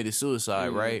fucking committed suicide,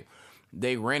 right?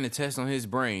 They ran a test on his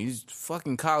brain. He's a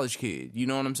fucking college kid. You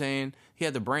know what I'm saying? He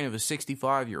had the brain of a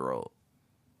 65-year-old.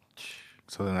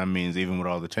 So then that means even with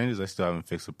all the changes, they still haven't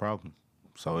fixed the problem.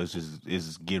 So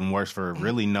it's getting worse for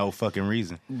really no fucking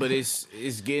reason. But it's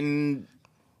getting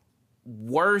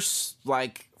worse,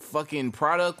 like fucking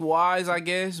product wise, I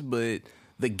guess. But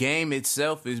the game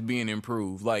itself is being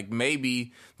improved. Like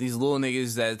maybe these little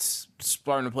niggas that's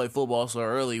starting to play football so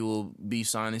early will be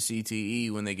signing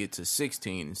CTE when they get to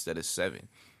 16 instead of 7.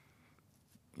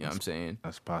 You know what I'm saying?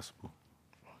 That's possible.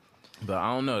 But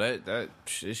I don't know.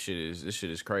 This shit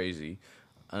is crazy.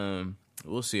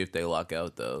 We'll see if they lock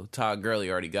out though. Todd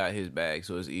Gurley already got his bag,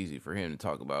 so it's easy for him to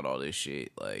talk about all this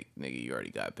shit. Like, nigga, you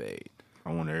already got paid.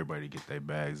 I want everybody to get their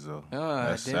bags though.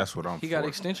 That's what I'm. He got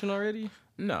extension already?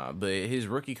 Nah, but his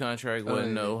rookie contract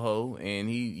wasn't no hoe, and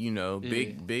he,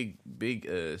 big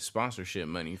sponsorship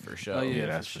money for sure. Oh, yeah,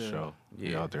 that's for sure.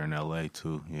 Yeah, out there in LA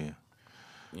too. Yeah.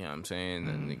 You know what I'm saying?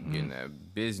 And getting that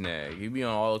biznag. He be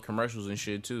on all the commercials and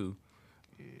shit too.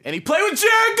 And he played with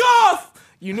Jared Goff!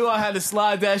 You knew I had to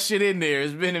slide that shit in there.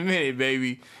 It's been a minute,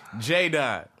 baby.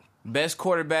 J-Dot, best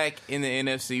quarterback in the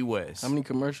NFC West. How many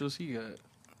commercials he got?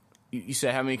 You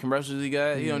said how many commercials he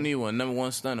got? He don't need one. Number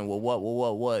one stunner. Well,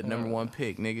 what? Number one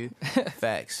pick, nigga.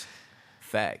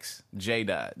 Facts.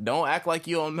 J-Dot. Don't act like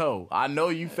you don't know. I know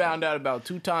you found out about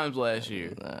 2 times last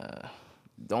year.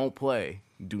 Don't play.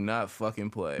 Do not fucking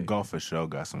play. Golf for sure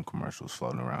got some commercials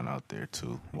floating around out there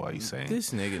too. While you saying this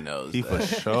nigga knows he that. for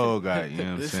sure got, you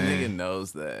know what I'm saying? This nigga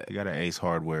knows that. He got an Ace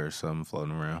Hardware or something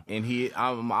floating around. And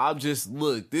I'm just,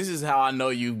 look, this is how I know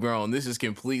you've grown. This is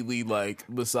completely like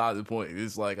beside the point.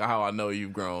 It's like how I know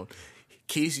you've grown.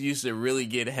 Keith used to really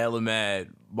get hella mad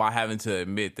by having to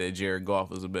admit that Jared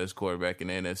Goff was the best quarterback in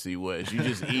the NFC West. You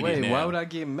just eat it now. Why would I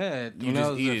get mad? You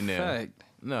just eat it now. Fact.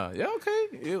 No, yeah,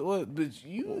 okay. But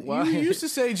you used to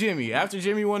say Jimmy. After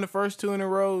Jimmy won the first 2 in a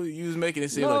row, you was making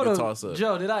it seem like a toss-up.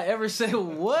 Joe, did I ever say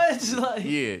what? Like,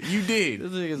 yeah, you did.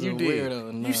 This nigga's a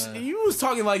weirdo. Nah. You was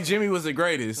talking like Jimmy was the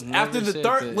greatest. Never After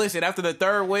the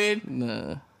third win.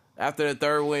 Nah. After the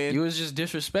third win. You was just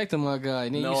disrespecting my guy.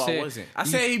 And then No, I wasn't. I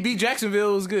said he beat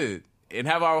Jacksonville, it was good. And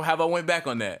have I went back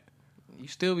on that? You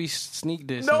still be sneak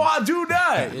dissing. No, I do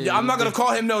not. I'm not going to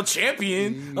call him no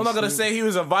champion. I'm not going to say he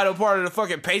was a vital part of the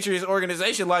fucking Patriots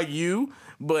organization like you,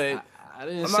 but I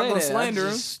didn't I'm say not going to that. slander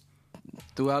him.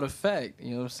 Threw out a fact.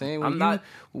 You know what I'm saying?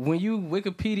 When you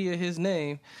Wikipedia his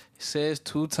name, it says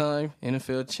 2-time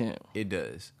NFL champ. It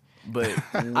does. But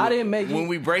I didn't make it. When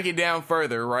we break it down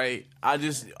further, right? I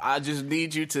just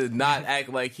need you to not act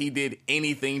like he did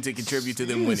anything to contribute to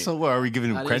them winning. So what, are we giving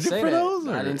him credit for those?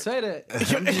 Or? I didn't say that.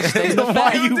 I'm just stating the Why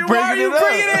fact. are you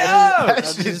bringing it up? That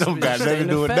shit don't got nothing to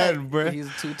do with nothing, bro. He's a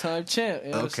 2-time champ.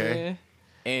 You know what I'm saying?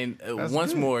 And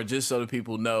once more, just so the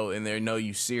people know, and they know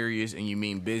you serious and you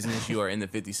mean business, you are in the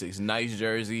 56 Nice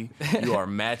jersey. You are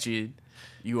matching.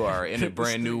 You are in a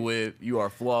brand new whip. You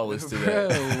are flawless today.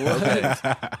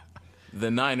 Okay. The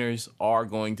Niners are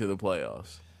going to the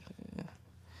playoffs.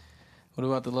 What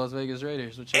about the Las Vegas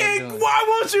Raiders? What y'all doing? Why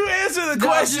won't you answer the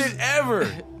question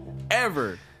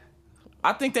ever?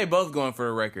 I think they both going for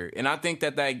a record. And I think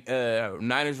that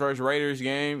Niners versus Raiders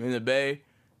game in the Bay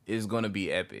is going to be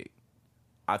epic.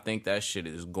 I think that shit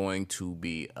is going to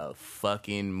be a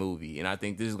fucking movie. And I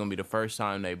think this is going to be the first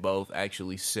time they both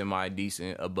actually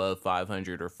semi-decent above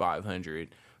 500 or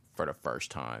 500 for the first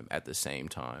time at the same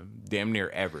time, damn near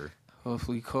ever.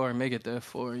 Hopefully, Carr make it that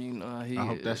far. You know how he I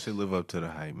hope is. that should live up to the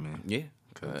hype, man. Yeah,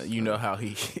 you know how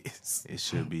he is. It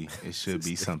should be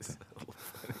something.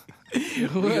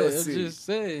 What? I'm see. just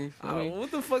saying. I mean, What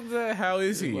the fuck is that? How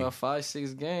is he? about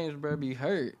 5-6 games, bro, be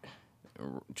hurt.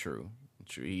 True.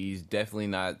 He's definitely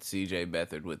not CJ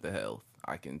Beathard with the health.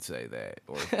 I can say that.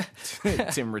 Or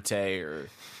Tim Rattay or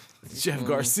Jeff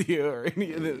Garcia or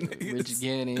any of them niggas. Rich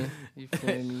Gannon, you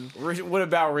feel me? What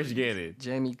about Rich Gannon?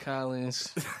 Jamie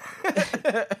Collins.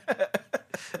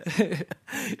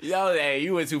 Yo, hey,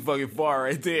 you went too fucking far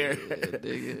right there.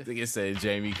 nigga. Nigga said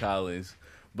Jamie Collins.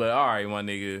 But all right, my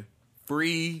nigga.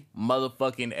 Free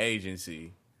motherfucking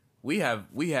agency. We have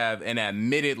an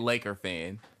admitted Laker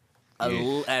fan.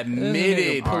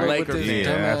 Admitted Pull up Laker with fan. this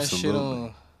Yeah, dumbass shit absolutely.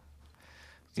 on.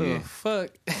 So Yeah. fuck.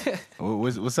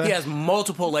 What's that? He has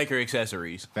multiple Laker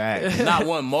accessories. Facts. Not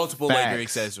one, multiple Laker Facts.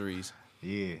 accessories.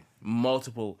 Yeah,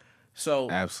 Multiple. So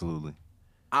absolutely.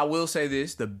 I will say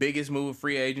this: the biggest move of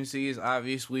free agency is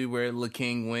obviously where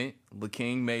LaKing went.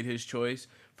 LaKing made his choice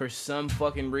for some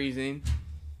fucking reason.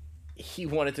 He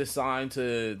wanted to sign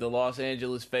to the Los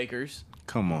Angeles Fakers.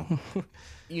 Come on.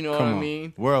 You know Come what I on.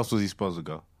 mean? Where else was he supposed to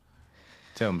go?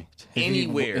 Tell me.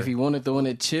 Anywhere. If he wanted to win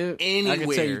a chip, I can tell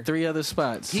Anywhere. you 3 other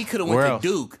spots. He could have Where went to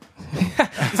else? Duke.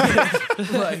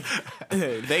 Like,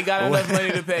 they got enough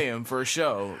money to pay him for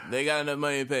sure. They got enough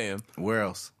money to pay him. Where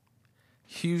else?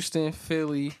 Houston,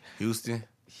 Philly, Houston.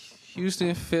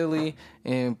 Philly,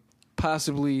 and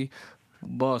possibly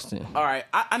Boston. All right,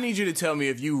 I need you to tell me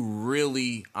if you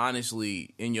really,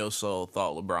 honestly, in your soul,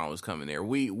 thought LeBron was coming there.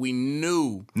 We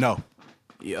knew. No,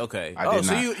 Yeah, okay. I did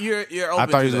so not. you're open I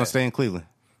thought he was to gonna that. stay in Cleveland.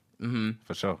 Mm-hmm.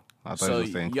 For sure. I thought he So was gonna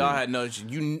stay in y'all Cleveland.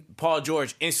 had no. Paul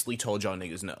George instantly told y'all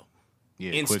niggas no.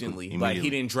 Yeah, Instantly, quickly, like he immediately.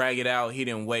 didn't drag it out. He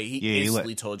didn't wait. He Yeah,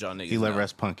 instantly told y'all niggas He let no.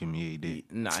 Russ punk him. Yeah, he did.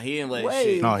 Nah, he didn't let Wait.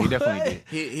 shit. No, he definitely did.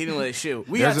 He didn't let shit.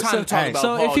 We There's got a- time to talk hey, about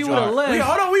so Paul if he George. would've left-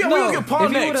 Hold on, we No, gonna get Paul if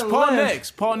he next. would've Paul left-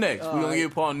 next. Paul next. We gonna right.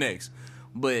 get Paul next.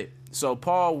 But so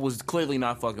Paul was clearly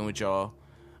not fucking with y'all.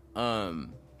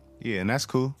 Yeah, and that's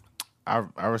cool. I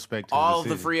respect his All of the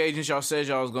decision. free agents y'all said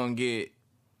y'all was gonna get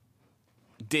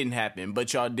didn't happen,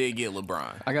 but y'all did get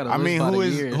LeBron. I got. I mean,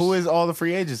 who is all the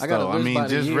free agents I got though? a I list mean, by the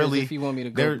just years really. if you want me to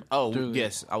they're- go. Oh through it.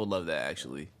 yes, I would love that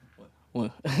actually.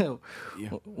 One,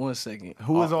 1 second.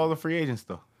 Who is all the free agents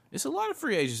though? It's a lot of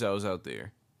free agents that was out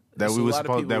there. That It's we a was lot of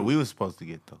supposed people- to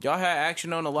get though. Y'all had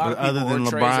action on a lot But of people. other than or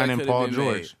trades that LeBron and could've Paul been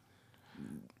George, made.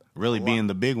 really being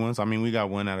the big ones. I mean, we got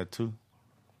 1 out of 2.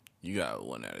 You got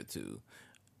 1 out of 2.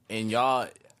 And y'all,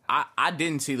 I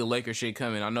didn't see the Lakers shit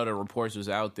coming. I know the reports was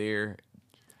out there.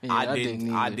 Yeah, I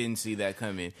didn't either. see that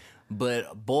coming.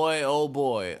 But boy, oh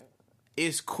boy,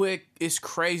 it's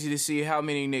crazy to see how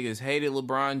many niggas hated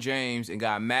LeBron James and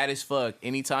got mad as fuck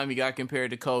anytime he got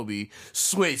compared to Kobe.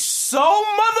 Switched so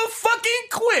motherfucking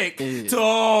quick to,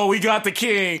 oh, we got the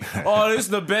king. Oh, this is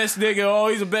the best nigga. Oh,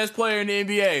 he's the best player in the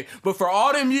NBA. But for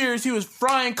all them years, he was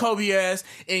frying Kobe ass.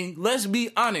 And let's be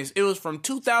honest, it was from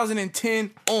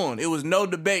 2010 on. It was no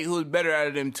debate who was better out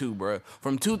of them two, bro.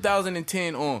 From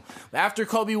 2010 on. After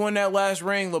Kobe won that last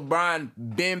ring, LeBron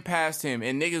been past him.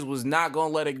 And niggas was not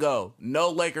going to let it go. No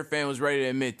Laker fan was ready to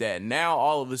admit that. Now,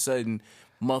 all of a sudden,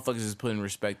 motherfuckers is putting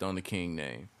respect on the king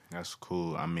name. That's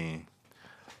cool. I mean,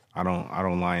 I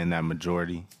don't lie in that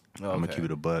majority. I'm gonna Okay. keep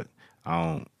it a buck.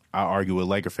 I argue with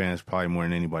Laker fans probably more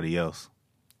than anybody else.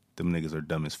 Them niggas are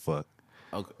dumb as fuck.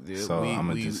 Okay, So we I'ma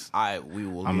will just get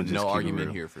keep no it argument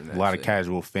real. here for that. A lot of shit.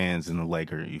 casual fans in the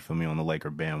Laker. You feel me on the Laker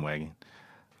bandwagon.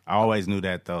 I always knew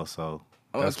that though. So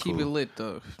I'm gonna that's keep cool. it lit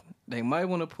though. They might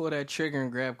want to pull that trigger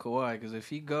and grab Kawhi because if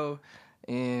he go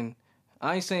and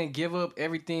I ain't saying give up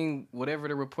everything, whatever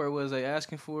the report was they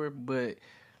asking for, but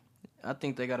I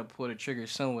think they got to pull the trigger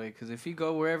some way because if he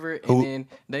go wherever and then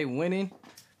they winning,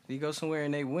 if he go somewhere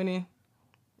and they winning,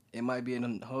 it might be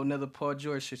in a whole nother Paul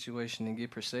George situation and get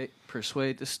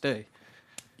persuaded to stay.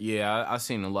 Yeah, I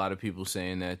seen a lot of people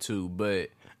saying that too. But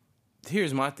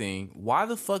here's my thing: why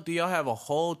the fuck do y'all have a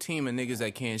whole team of niggas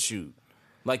that can't shoot?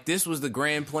 Like, this was the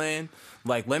grand plan.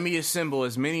 Like, let me assemble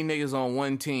as many niggas on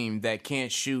one team that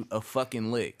can't shoot a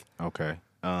fucking lick. Okay.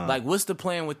 Like, what's the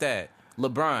plan with that?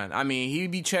 LeBron, I mean, he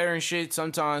be chattering shit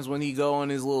sometimes when he go in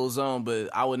his little zone, but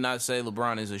I would not say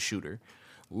LeBron is a shooter.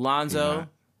 Lonzo,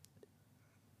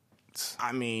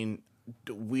 I mean,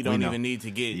 we don't know. even need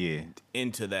to get Yeah.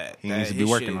 into that. He needs to be his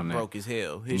working shit on that. broke as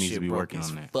hell. His needs shit to be broke working as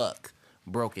on that. fuck.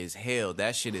 Broke as hell.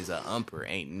 That shit is a umper.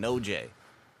 Ain't no J.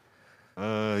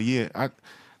 Yeah,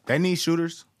 they need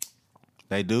shooters.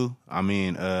 They do. I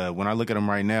mean, when I look at them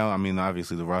right now, I mean,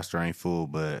 obviously the roster ain't full,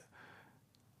 but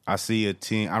I see a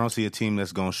team. I don't see a team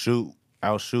that's gonna shoot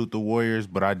outshoot the Warriors,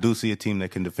 but I do see a team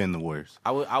that can defend the Warriors.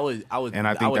 I would, And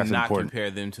I think would that's not important.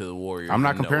 compare them to the Warriors. I'm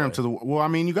not comparing them to the. Well, I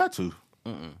mean, you got to.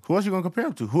 Who else you gonna compare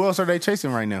them to? Who else are they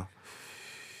chasing right now?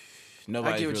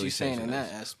 Nobody's I get what really you're saying chasing in us.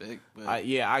 that aspect. But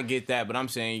I get that, but I'm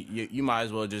saying you might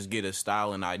as well just get a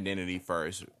style and identity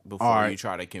first before All right. you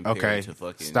try to compare Okay, it to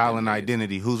fucking style and NBA.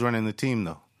 identity. Who's running the team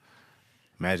though?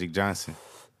 Magic Johnson.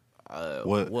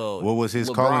 What was his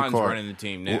LeBron's calling card? running the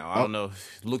team now. I don't know.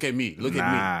 Look at me. Look Nah,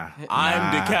 at me.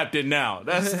 I'm nah. the captain now.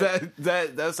 That's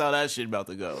that's how that shit about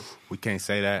to go. We can't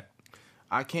say that.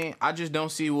 I just don't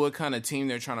see what kind of team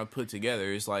they're trying to put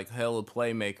together. It's like hella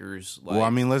playmakers. Like, Well, I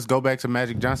mean, let's go back to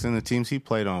Magic Johnson and the teams he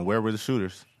played on. Where were the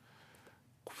shooters?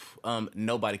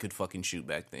 nobody could fucking shoot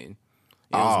back then.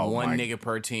 It was Oh, one my- nigga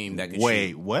per team that could Wait,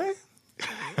 shoot. what?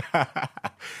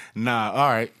 Nah, all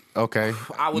right. Okay.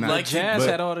 I would Nah, like to- Jazz but-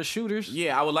 had all the shooters.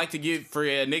 Yeah, I would like to give for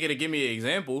a nigga to give me an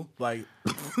example. Like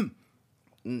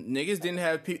niggas didn't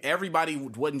have everybody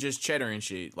wasn't just cheddar and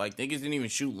shit. Like niggas didn't even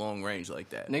shoot long range like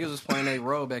that. Niggas was playing their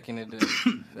role back in the day.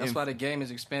 That's why the game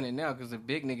is expanded now, because the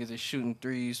big niggas is shooting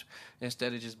threes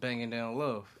instead of just banging down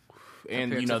low.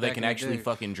 And compared you to know they back can in the actually day.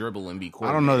 fucking dribble and be cool.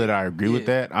 I don't know that I agree with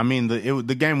Yeah. that. I mean,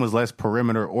 the game was less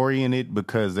perimeter oriented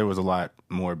because there was a lot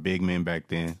more big men back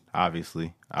then.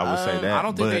 Obviously, I would say that. I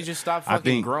don't think but they just stopped I fucking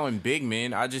think- growing big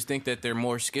men. I just think that they're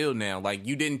more skilled now. Like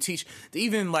you didn't teach,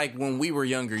 even like when we were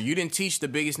younger, you didn't teach the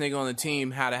biggest nigga on the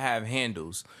team how to have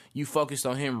handles. You focused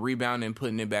on him rebounding,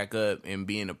 putting it back up, and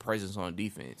being a presence on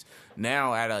defense.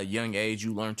 Now at a young age,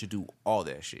 you learn to do all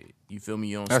that shit. You feel me?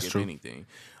 You don't That's skip true. anything.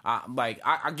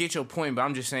 I get your point, but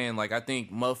I'm just saying, like, I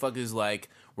think motherfuckers like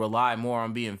relied more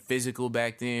on being physical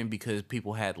back then because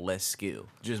people had less skill.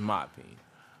 Just my opinion.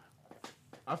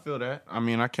 I feel that. I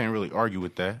mean, I can't really argue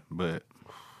with that, but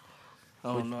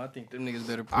I don't know. I think them niggas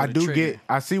better pull I the do trigger.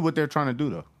 I see what they're trying to do,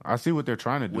 though. I see what they're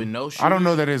trying to do. With no I don't shooters?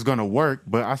 know that it's going to work,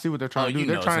 but I see what they're Oh, trying to do. you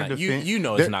They're know, trying it's to not, defend. you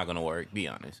know it's not gonna work. Be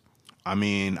honest. I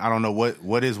mean, I don't know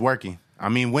what is working. I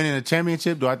mean, winning a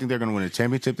championship, do I think they're going to win a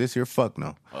championship this year? Fuck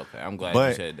no. Okay, I'm glad But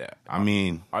you said that. I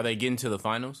mean, Are they getting to the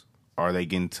finals? are they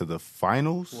getting to the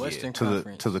finals? Western to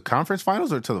Conference. the conference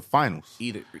finals or to the finals?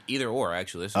 Either or,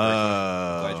 actually. That's a great question.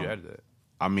 I'm glad you added that.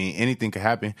 I mean, anything could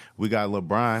happen. We got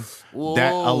LeBron. Whoa.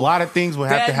 That a lot of things will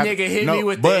have That to happen. nigga hit No, me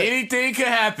with but- the anything could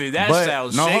happen. That but-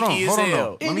 sounds no, hold on, shaky as hold on,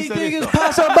 hell. though. Let me say Anything this, is though.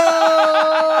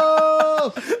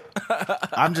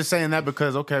 possible. I'm just saying that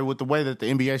because okay, with the way that the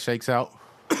NBA shakes out,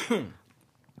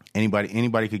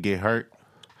 anybody could get hurt.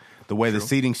 The way the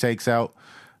seating shakes out,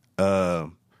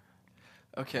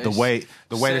 Okay. the way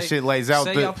the shit lays out,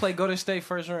 Say y'all play Golden State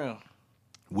first round.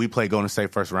 we play Golden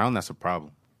State first round. That's a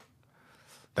problem.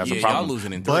 That's Yeah, a y'all problem.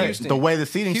 losing in but Houston. the way the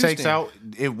seating shakes Houston. out,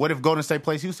 what if Golden State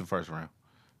plays Houston first round?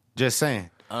 Just saying.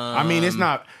 I mean, it's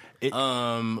not.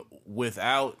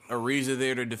 Without Ariza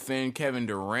there to defend Kevin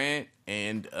Durant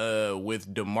and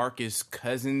with DeMarcus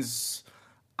Cousins,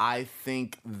 I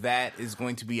think that is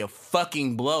going to be a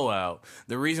fucking blowout.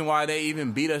 The reason why they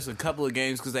even beat us a couple of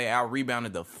games because they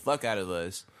out-rebounded the fuck out of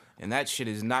us. And that shit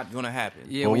is not going to happen.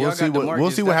 Yeah, Well, when we'll y'all see got what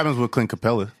DeMarcus, happens with Clint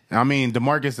Capella. I mean,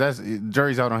 DeMarcus, that's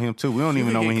jury's out on him too. We don't You even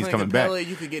could know get when he's Clint coming Capella, back.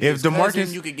 you could get If his DeMarcus,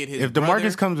 cousin, you could get his if brother,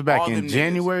 DeMarcus comes back all in them niggas.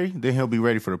 January, then he'll be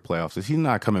ready for the playoffs. If he's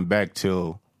not coming back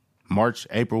till March,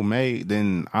 April, May,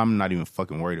 then I'm not even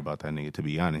fucking worried about that nigga. To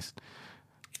be honest.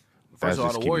 First That's of all,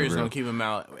 just the keeping it Warriors real. going to keep him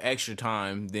out extra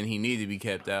time than he needed to be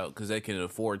kept out because they can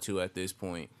afford to at this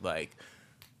point. Like,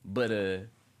 but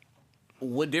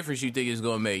what difference you think it's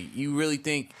going to make? You really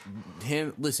think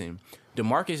him? Listen,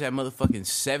 DeMarcus at motherfucking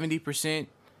 70%,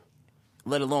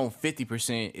 let alone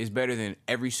 50%, is better than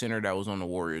every center that was on the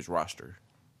Warriors roster.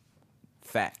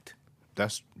 Fact.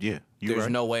 That's you're There's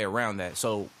right. no way around that.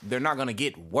 So they're not going to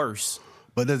get worse.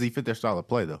 But does he fit their style of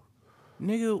play though?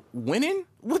 Nigga, winning?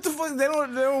 What the fuck? They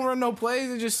don't run no plays.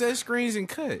 They just set screens and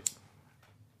cut.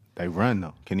 They run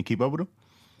though. Can he keep up with them?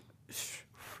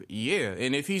 Yeah,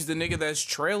 and if he's the nigga that's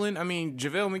trailing, I mean,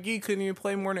 JaVale McGee couldn't even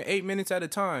play more than 8 minutes at a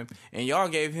time, and y'all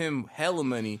gave him hella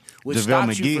money, which JaVale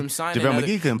stops you McGee- from signing. JaVale another-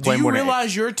 McGee couldn't Do play you more than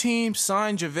realize your team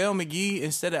signed JaVale McGee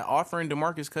instead of offering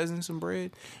DeMarcus Cousins some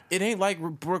bread? It ain't like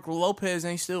Brook Lopez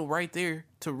ain't still right there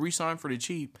to re-sign for the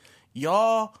cheap.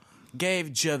 Y'all gave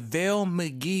JaVale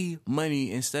McGee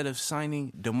money instead of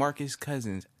signing DeMarcus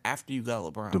Cousins after you got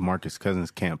LeBron. DeMarcus Cousins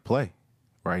can't play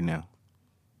right now.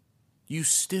 You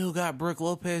still got Brook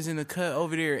Lopez in the cut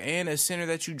over there and a center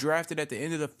that you drafted at the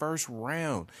end of the first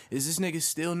round. Is this nigga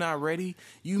still not ready?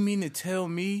 You mean to tell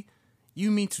me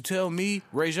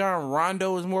Rajon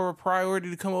Rondo is more of a priority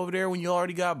to come over there when you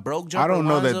already got broke I jumper don't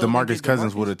know that Lonzo than DeMarcus get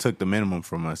Cousins DeMarcus? would have took the minimum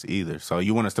from us either. So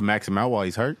you want us to max him out while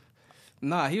he's hurt?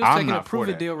 Nah, he was I'm taking a not for prove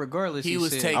it that. deal regardless. He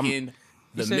was said. taking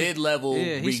the mid-level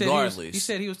regardless. He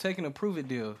said he was taking a prove it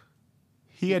deal.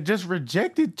 He had just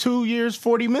rejected 2 years,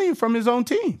 $40 million from his own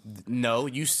team. No,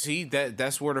 you see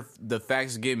that's where the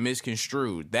facts get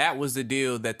misconstrued. That was the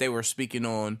deal that they were speaking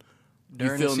on.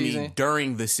 During you feel the me? season?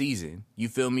 During the season. You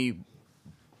feel me?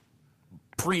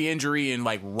 Pre-injury and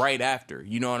like right after.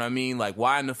 You know what I mean? Like,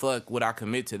 why in the fuck would I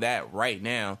commit to that right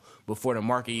now before the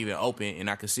market even opened and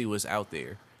I could see what's out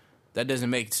there? That doesn't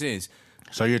make sense.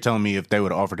 So you're telling me if they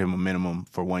would have offered him a minimum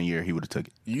for 1 year, he would have took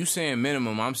it? You saying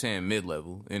minimum, I'm saying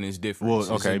mid-level, and it's different. Well, it's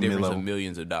okay, a difference mid-level. of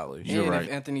millions of dollars. And right.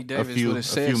 if Anthony Davis few- would have a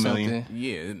said few something, million.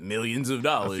 Yeah, millions of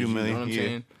dollars. A few million, You know what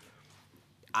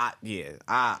I'm yeah. saying?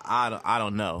 I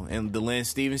don't know. And the Lance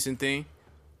Stevenson thing,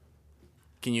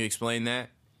 can you explain that?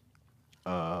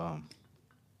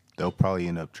 They'll probably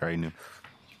end up trading him.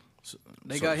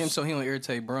 they got him so he don't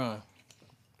irritate Bron.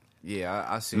 Yeah,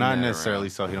 I see. Not that necessarily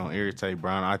around. so he don't irritate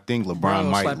Brown. I think LeBron Bron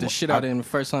might slap the shit out of him the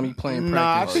first time he playing Nah,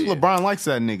 I practice. think yeah. LeBron likes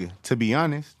that nigga. To be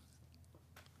honest,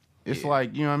 it's Yeah.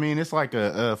 like, you know what I mean. It's like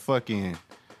a fucking.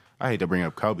 I hate to bring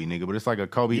up Kobe, nigga, but it's like a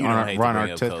Kobe You don't Ron hate to bring up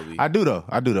Artest. Kobe. I do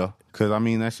though, because I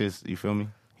mean that's just, you feel me.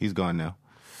 He's gone now.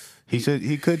 He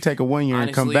could take a 1 year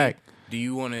and come Honestly, back. Do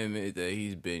you want to admit that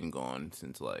he's been gone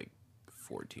since like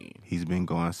 14? He's been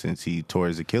gone since he tore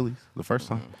his Achilles the first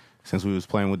time. Since we was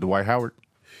playing with Dwight Howard,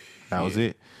 that was Yeah.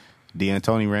 it.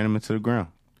 D'Antoni ran him into the ground.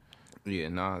 Yeah,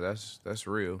 nah, that's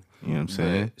real. You know what I'm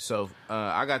saying? But, so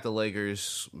I got the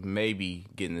Lakers maybe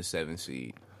getting the 7th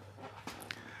seed.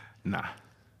 Nah.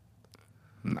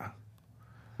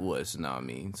 What's not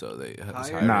mean? So they it's Higher?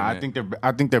 higher than Nah, I that?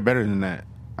 think they're better than that.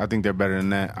 I think they're better than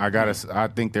that. I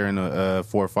think they're in the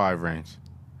 4 or 5 range.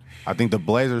 I think the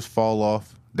Blazers fall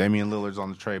off. Damian Lillard's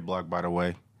on the trade block, by the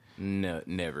way. No,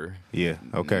 never. Yeah.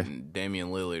 Okay. Damian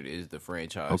Lillard is the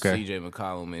franchise. Okay. CJ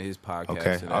McCollum and his podcast.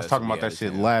 Okay. and I was us talking will about be that out shit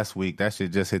of town. last week. That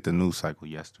shit just hit the news cycle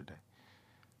yesterday.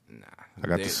 I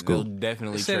got the They'll scoop.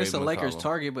 definitely They said trade it's a Lakers McCollum.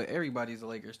 target, but everybody's a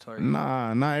Lakers target.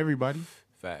 Nah, not everybody.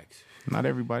 Facts. Not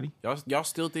everybody. Y'all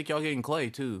still think y'all getting Clay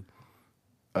too?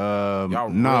 Nah, really well,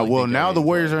 think now they're the getting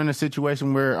Warriors Clay. are in a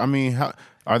situation where, I mean,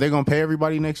 are they going to pay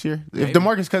everybody next year? If Maybe.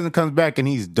 DeMarcus Cousins comes back and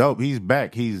he's dope, he's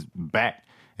back,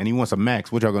 and he wants a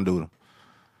max, what y'all going to do with him?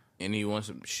 And he wants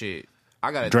some shit.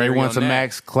 I got a Dre theory wants on a that.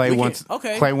 max. Clay We can- wants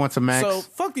okay. Clay wants a max. So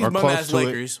fuck these or bum close ass to it.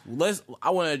 Lakers.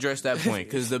 I want to address that point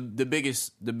because the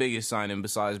biggest signing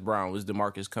besides Brown was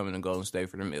DeMarcus coming to Golden State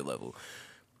for the mid level.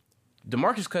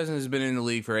 DeMarcus Cousins has been in the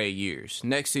league for 8 years.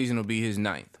 Next season will be his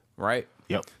 9th, right?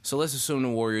 Yep. So let's assume the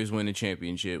Warriors win the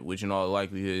championship, which in all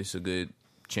likelihood is a good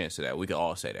chance of that. We could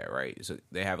all say that, right? So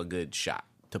they have a good shot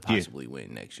to possibly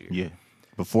win next year. Yeah.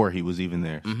 Before he was even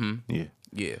there. Mm-hmm. Yeah.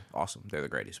 Yeah, awesome. They're the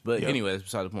greatest. But Yep. anyway, that's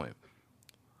beside the point.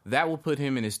 That will put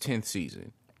him in his 10th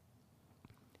season.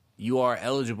 You are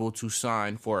eligible to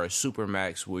sign for a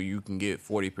supermax where you can get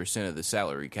 40% of the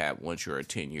salary cap once you're a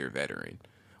 10-year veteran,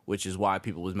 which is why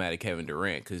people was mad at Kevin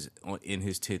Durant because in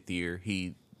his 10th year,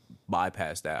 he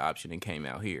bypassed that option and came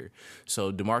out here.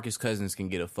 So DeMarcus Cousins can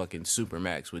get a fucking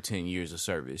supermax with 10 years of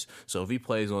service. So if he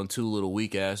plays on 2 little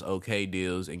weak-ass okay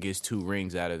deals and gets 2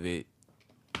 rings out of it,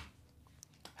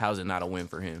 how's it not a win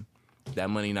for him? That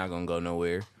money not going to go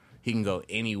nowhere. He can go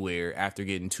anywhere after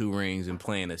getting 2 rings and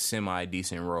playing a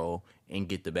semi-decent role and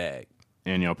get the bag.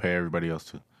 And y'all pay everybody else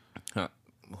too. Huh.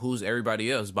 Who's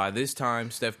everybody else? By this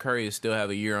time, Steph Curry will still have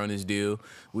a year on his deal.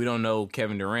 We don't know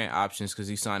Kevin Durant options because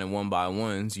he's signing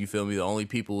 1-by-1s. You feel me? The only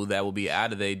people that will be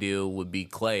out of their deal would be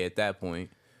Clay at that point.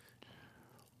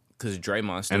 Because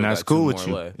Draymond still And that's got cool 2 with more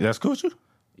you. left. That's cool with you?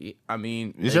 Yeah, I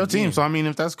mean, It's your team. again, So, I mean,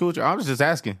 if that's cool with you, I was just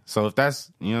asking. So, if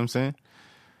that's, you know what I'm saying?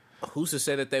 who's to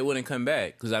say that they wouldn't come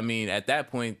back? Because, I mean, at that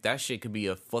point, that shit could be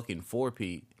a fucking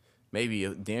 4-peat. Maybe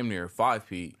a damn near a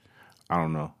 5-peat. I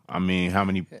don't know. I mean, how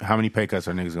many pay cuts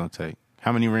are niggas going to take?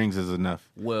 How many rings is enough?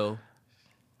 Well,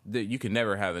 you can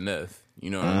never have enough. You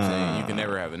know what I'm saying? You can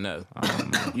never have enough.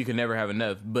 You can never have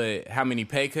enough. But how many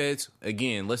pay cuts?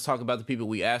 Again, let's talk about the people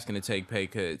we asking to take pay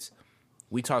cuts.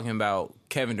 We talking about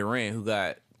Kevin Durant, who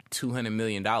got $200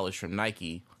 million from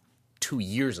Nike 2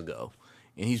 years ago.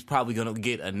 And he's probably going to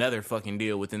get another fucking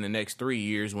deal within the next 3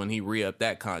 years when he re-up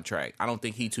that contract. I don't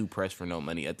think he too pressed for no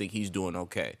money. I think he's doing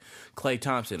okay. Klay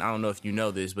Thompson, I don't know if you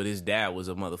know this, but his dad was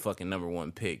a motherfucking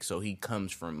 #1 pick, so he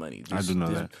comes from money. I do know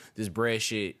that. This bread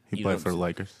shit. He you played know for the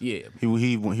Lakers. Yeah.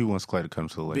 He wants Clay to come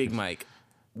to the Lakers. Big Mike.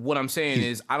 What I'm saying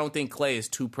is, I don't think Klay is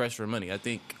too pressed for money. I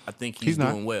think he's He's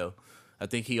not. doing well. I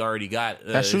think he already got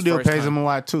That shoe his deal first pays time. him a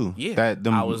lot too. Yeah. That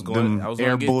them I was gonna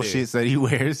air get there. bullshits that he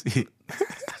wears.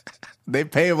 They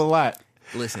pay him a lot.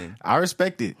 Listen, I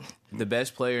respect it. the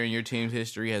best player in your team's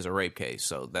history has a rape case,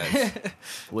 so that's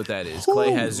what that is.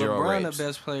 Clay has 0 LeBron rapes. the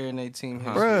best player in their team.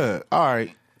 history. Bruh. All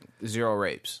right. 0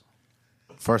 rapes.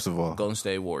 First of all, Golden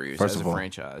State Warriors First as of a all,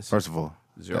 franchise. First of all,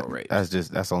 0 rapes.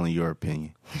 That's only your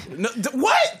opinion. No,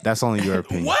 what? That's only your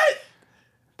opinion. What?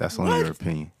 That's only What? your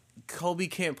opinion. Kobe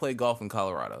can't play golf in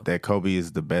Colorado. That Kobe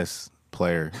is the best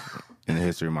player in the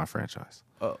history of my franchise.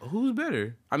 Who's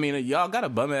better? I mean, y'all got a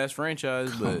bum ass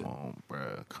franchise, but Come on,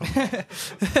 bro. Come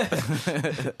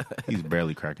on. He's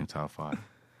barely cracking top 5.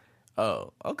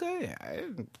 oh, okay.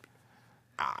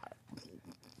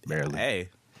 Barely. Hey,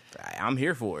 I'm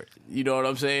here for it. You know what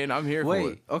I'm saying? I'm here for it.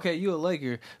 Wait, okay, you a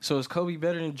Laker. So is Kobe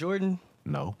better than Jordan?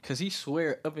 No. Because he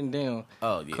swear up and down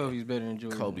Oh yeah, Kobe's better than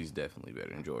Jordan. Kobe's definitely better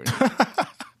than Jordan,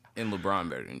 and LeBron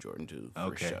better than Jordan too. For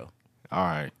Okay. sure. All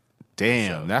right.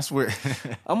 Damn, that's where.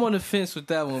 I'm on the fence with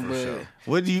that one, but sure.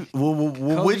 What do you?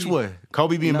 Which one?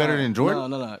 Kobe being better than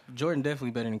Jordan? No. Jordan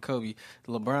definitely better than Kobe.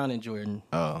 LeBron and Jordan.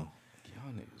 Oh.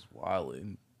 Y'all niggas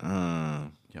wildin'.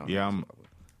 Y'all Yeah, niggas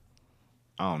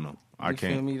I don't know. I You feel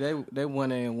can't. me? They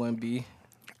 1A and 1B.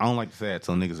 I don't like to say that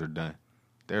till niggas are done.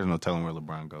 There's no telling where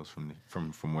LeBron goes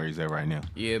from where he's at right now.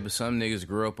 Yeah, but some niggas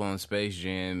grew up on Space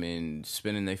Jam and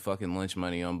spending their fucking lunch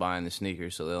money on buying the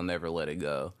sneakers, so they'll never let it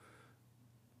go.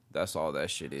 That's all that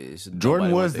shit is. Jordan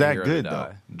Nobody was wants their that hero to good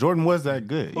die. though. Jordan was that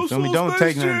good. You I feel me? saw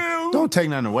Space Jam. Don't take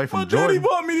nothing away from My daddy Jordan.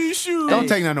 bought me these shoes. Don't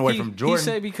take nothing away from Jordan. He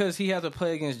said because he had to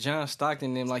play against John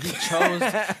Stockton and them, like he chose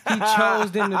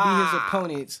them to be his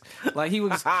opponents. Like he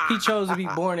chose to be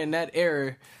born in that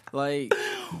era. Like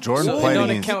Jordan so it played don't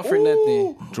against. account for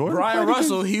nothing. Jordan Brian played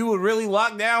Russell, he would really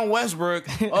lock down Westbrook.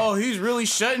 Oh, he's really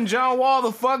shutting John Wall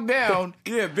the fuck down.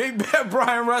 Yeah, big bad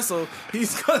Brian Russell.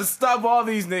 He's gonna stop all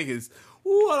these niggas.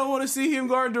 Ooh, I don't want to see him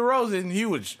guard DeRozan. He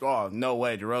would. Oh, no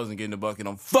way, DeRozan getting the bucket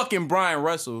on fucking Brian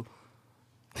Russell.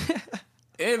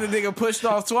 And the nigga pushed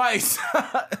off twice.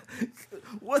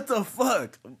 What the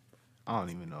fuck? I don't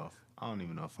even know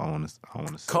if I want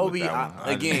to. Kobe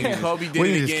again. Kobe did We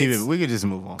it can just keep against. it. We can just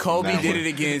move on. Kobe That did way. it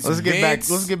against. Let's get back.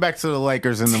 Vince, Let's get back to the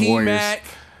Lakers and the Warriors. T-Mac,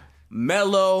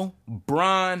 Melo,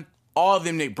 Bron, all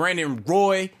them niggas, Brandon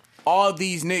Roy, all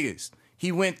these niggas.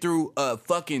 He went through a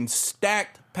fucking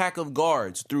stacked pack of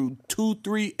guards through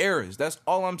 2-3 eras. That's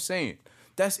all I'm saying.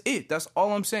 That's it. That's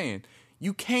all I'm saying.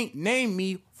 You can't name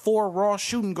me 4 raw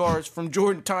shooting guards from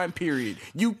Jordan time period.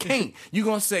 You can't. You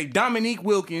gonna say Dominique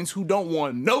Wilkins, who don't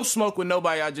want no smoke with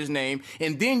nobody I just named,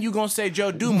 and then you gonna say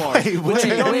Joe Dumars. Wait, but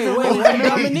you don't even really Wait,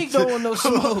 Dominique don't want no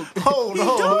smoke. Hold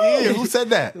on. Yeah, who said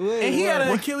that? And he had an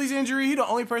Achilles injury. He the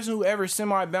only person who ever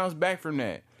semi-bounced back from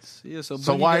that. Yeah, So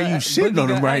Boogie why are got- you shitting Boogie on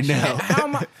him got right action. now? How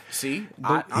am I? See,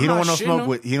 I'm He don't not want no shitting smoke him.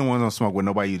 with. He don't want no smoke with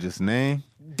nobody you just named.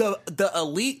 the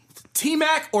elite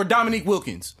T-Mac or Dominique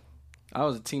Wilkins. I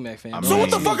was a T-Mac fan. I So what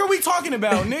the Man. fuck are we talking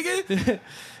about, nigga?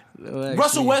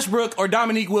 Russell Westbrook or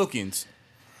Dominique Wilkins?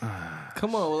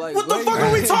 Come on, like What the fuck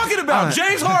are we talking about?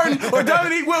 James Harden or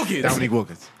Dominique Wilkins? Dominique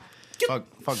Wilkins.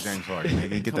 Fuck James Harden,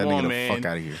 nigga. Get that Come on, nigga man. the fuck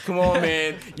out of here. Come on,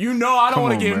 man. You know I don't Come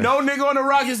want on, to give man. no nigga on the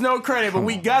Rockets no credit, but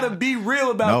we gotta be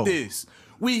real about No. this.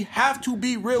 We have to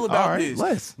be real about All right, this.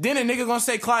 let's. Then a nigga gonna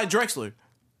say Clyde Drexler.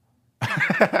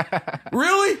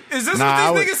 Really? Is this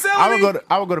Nah, what these niggas selling me?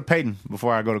 I would go to Peyton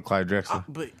before I go to Clyde Drexler.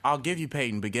 But I'll give you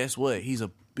Peyton. But guess what? He's a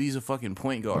fucking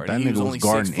point guard. That He nigga was only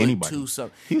guarding 6'2" anybody.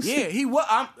 something. He was Yeah, he was.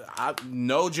 I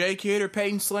no J Kidd or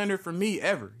Peyton slander for me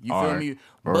ever. You All feel right. me?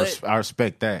 I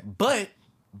respect that. But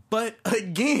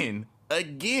again,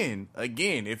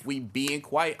 if we being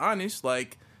quite honest,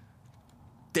 like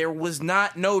there was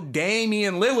not no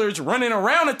Damian Lillards running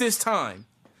around at this time.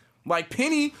 Like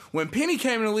Penny, when Penny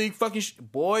came in the league, fucking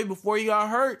boy, before he got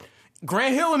hurt,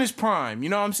 Grant Hill in his prime. You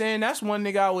know what I'm saying? That's one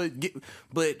nigga I would get.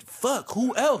 But fuck,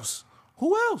 who else?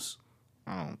 Who else?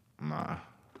 Nah,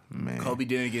 man. Kobe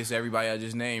did it against everybody I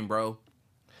just named, bro.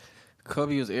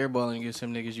 Kobe was airballing against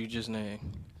some niggas you just named.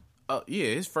 Oh yeah,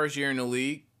 his first year in the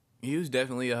league, he was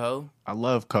definitely a hoe. I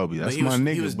love Kobe. That's But he was, my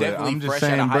nigga. he was but definitely I'm just fresh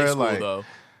saying, out of high bro, school like, though.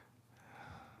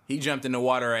 He jumped in the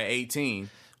water at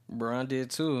 18. Bron did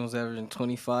too. He was averaging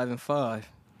 25 and 5.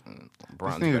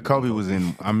 Bron's this nigga better Kobe than was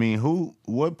in. I mean,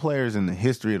 what players in the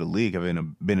history of the league have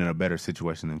been in a better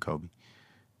situation than Kobe?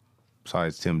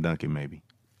 Besides Tim Duncan, maybe.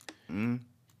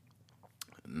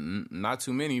 Not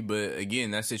too many, but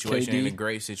again, that situation KD. ain't a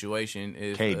great situation.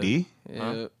 If, KD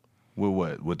Yep. with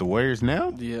what? With the Warriors now?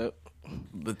 Yep.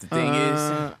 but the thing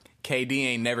is, KD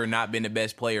ain't never not been the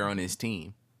best player on his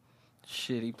team.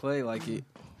 Shit, he played like it.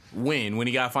 When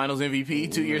he got Finals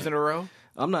MVP 2 years in a row.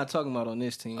 I'm not talking about on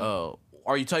this team. Oh,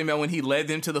 Are you talking about when he led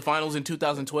them to the finals in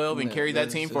 2012 and carried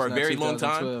that team for a very long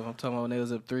time? I'm talking about when they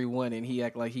was up 3-1 and he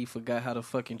act like he forgot how to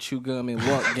fucking chew gum and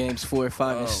walk games 4,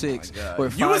 5, and 6. Or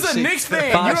 5, You was a 6, Knicks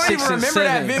fan. 5, You don't 6, even and remember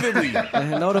that 7.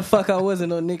 vividly. No, the fuck I wasn't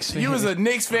no Knicks fan. You was a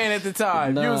Knicks fan at the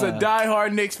time. You was a Nah.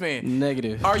 diehard Knicks fan.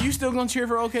 Negative. Are you still gonna cheer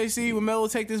for OKC when Melo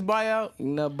take this buyout?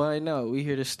 Not buying out. We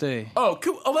here to stay. Oh,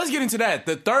 cool. Oh, let's get into that.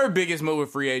 The third biggest move of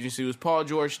free agency was Paul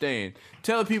George staying.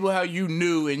 Tell people how you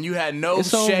knew and you had no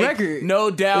It's on shake, record.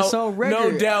 no doubt, It's on no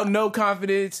record. doubt, no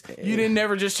confidence. You didn't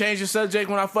never just change the subject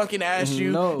when I fucking asked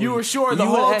you. No. You were sure the You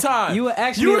whole were a- time. You were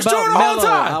actually you were about sure the whole Melo.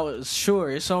 time. I was sure.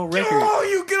 It's on record. Oh,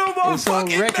 you get on my It's on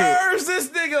fucking record. nerves. This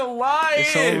nigga lying.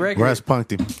 It's on record. Russ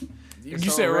punked him. You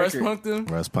It's said on Russ record. punked him?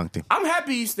 Russ punked him. I'm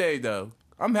happy he stayed, though.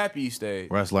 I'm happy he stayed.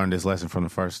 Russ learned his lesson from the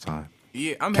first time.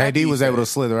 Yeah, I'm happy KD he was able to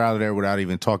stayed. slither out of there without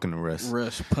even talking to Russ.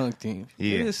 Rush punked him.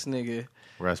 Yeah. This nigga.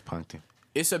 Russ punked him.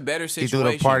 It's a better He situation.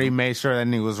 threw the party, made sure that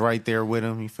nigga was right there with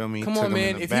him. You feel me? He Come took on, him in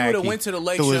man. the If he back. would've went to the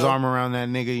Lake threw his Show- arm around that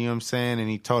nigga, you know what I'm saying? And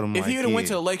he told him, If like, he would have went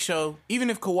to yeah. the Lake Show, even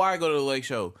if Kawhi go to the Lake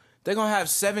Show, they're gonna have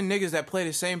 7 niggas that play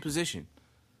the same position.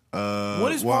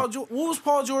 What is well, what was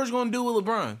Paul George gonna do with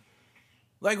LeBron?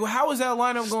 Like, how is that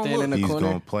lineup gonna Stand in look? the He's corner.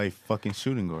 gonna play fucking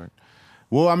shooting guard.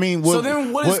 Well, I mean, So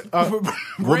then what is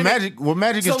what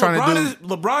Magic So is trying LeBron to do?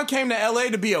 LeBron came to LA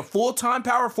to be a full-time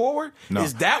power forward? No.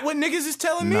 Is that what niggas is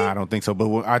telling me? No, I don't think so.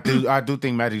 But I do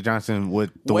think Magic Johnson,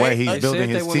 with the Wait, way he's they They building said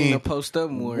they his wanted him team, to post up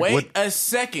more. Wait What- a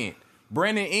second.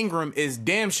 Brandon Ingram is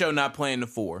damn sure not playing the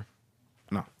 4.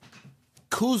 no,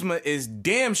 Kuzma is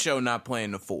damn sure not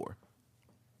playing the 4.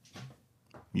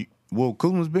 well,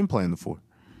 Kuzma's been playing the 4.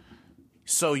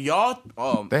 So y'all,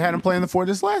 They had him playing the 4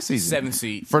 this last season 7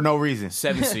 seed. for no reason.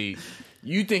 7 seed.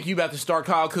 You think you about to start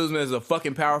Kyle Kuzma as a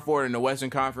fucking power forward in the Western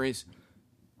Conference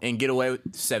and get away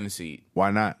with 7 seed?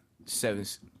 Why not? 7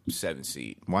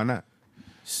 seed. Why not?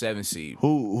 7 seed.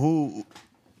 Who?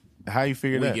 How you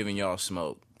figure We that? giving y'all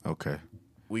smoke. Okay.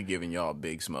 We giving y'all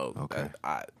big smoke. Okay.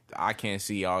 I can't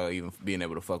see y'all even being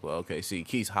able to fuck with OKC.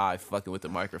 Keith's high fucking with the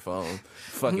microphone.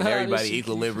 Fucking Nah, everybody this shit-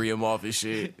 equilibrium off his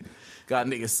shit. Got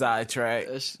niggas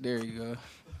sidetracked. There you go.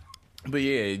 But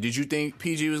yeah, did you think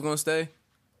PG was gonna stay?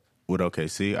 With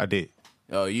OKC, I did.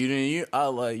 Oh, you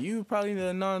didn't. You probably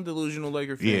a non-delusional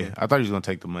Laker fan. Yeah, I thought he was gonna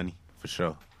take the money for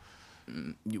sure.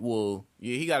 Well,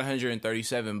 yeah, he got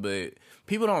 137, but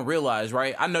people don't realize,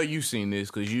 right? I know you've seen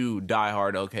this because you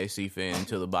diehard OKC fan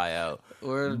until the buyout.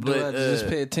 Or do But, I just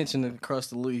pay attention across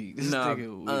the league? This Nah,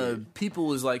 nigga weird. people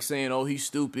was like saying, "Oh, he's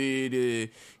stupid.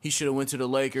 He should have went to the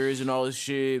Lakers and all this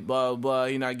shit. Blah blah.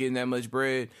 He not getting that much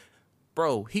bread,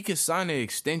 bro. He could sign an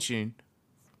extension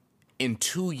in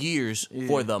 2 years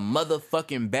for the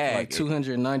motherfucking bag, Like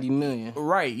 290 million.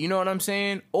 right? You know what I'm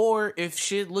saying? Or if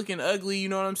shit looking ugly, you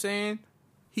know what I'm saying?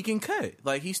 He can cut.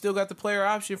 Like, he still got the player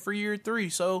option for year 3.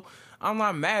 So I'm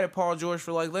not mad at Paul George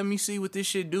for like, let me see what this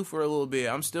shit do for a little bit.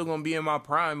 I'm still gonna be in my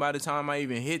prime by the time I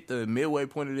even hit the midway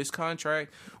point of this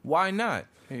contract. Why not?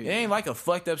 It ain't like a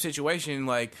fucked up situation.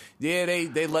 Like, yeah,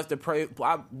 they left the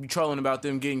I'm trolling about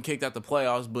them getting kicked out the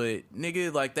playoffs, but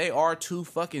nigga, like, they are 2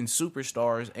 fucking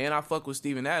superstars, and I fuck with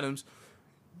Steven Adams.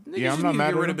 Niggas Yeah, I'm just not need to mad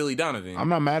get at rid him. of Billy Donovan. I'm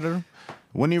not mad at him.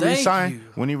 When he Thank resigned,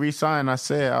 you. I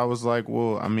said, I was like,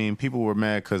 well, I mean, people were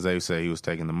mad because they say he was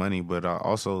taking the money, but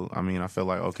also, I mean, I feel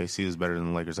like OKC was better than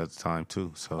the Lakers at the time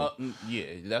too. So, Yeah,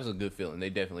 that's a good feeling. They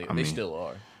definitely, they mean- still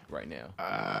are right now.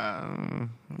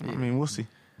 I mean, we'll see.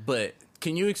 But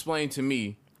can you explain to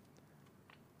me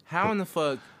how in the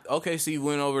fuck OKC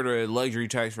went over the luxury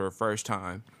tax for the first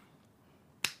time?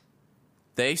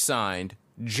 They signed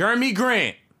Jeremy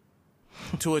Grant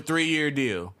to a 3-year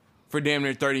deal for damn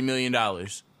near $30 million.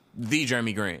 The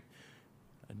Jeremy Grant.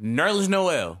 Nerlens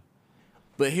Noel.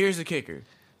 But here's the kicker.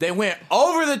 They went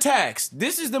over the tax.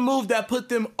 This is the move that put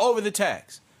them over the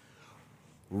tax.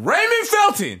 Raymond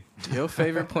Felton. Your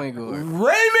favorite point guard.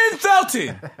 Raymond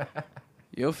Felton.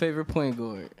 Your favorite point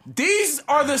guard. These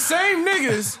are the same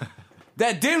niggas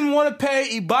that didn't want to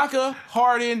pay Ibaka,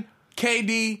 Harden,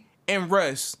 KD, and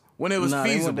Russ when it was Nah,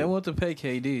 feasible. they want to pay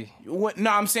KD.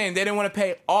 No, I'm saying they didn't want to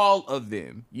pay all of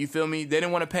them. You feel me? They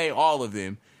didn't want to pay all of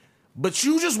them. But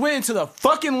you just went into the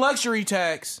fucking luxury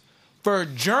tax for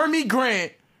Jeremy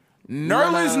Grant,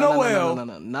 Nerlens Noel,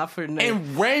 No. Not for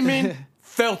and Raymond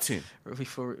Felton.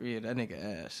 Before, yeah, that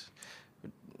nigga ass.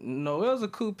 Noel's a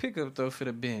cool pickup though for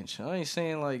the bench. I ain't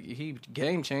saying like he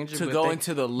game changer. To but go they,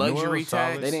 into the luxury Noel's solid.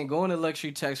 tax. they didn't go into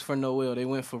luxury tax for Noel. They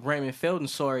went for Raymond Felton.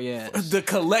 Sorry ass. The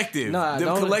collective. Nah, the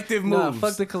don't- collective nah, moves.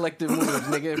 fuck the collective moves,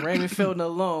 nigga. Raymond Felton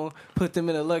alone put them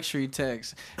in a luxury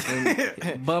tax.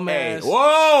 And bum Hey, ass.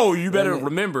 whoa, you better that,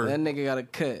 remember. That nigga got a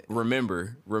cut.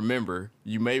 Remember,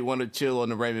 you may want to chill on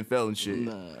the Raymond Felton shit.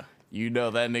 Nah. You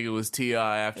know that nigga was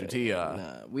T.I. after T.I.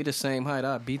 Nah, we the same height.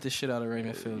 I beat the shit out of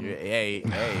Raymond Felton. Hey,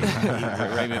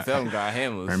 Raymond Felton got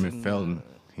hammers. Raymond Felton.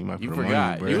 He might You put him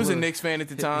forgot. on You was a Little- Knicks fan at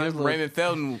the his time. little- Raymond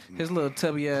Felton. His little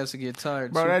tubby ass to get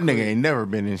tired. Bro, too that quick. nigga ain't never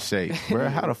been in shape, bro.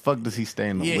 How the fuck does he stay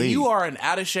in the Yeah, league? you are an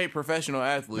out of shape professional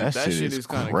athlete. That That shit shit is is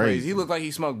kind of crazy. crazy. He looked like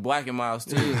he smoked Black and Miles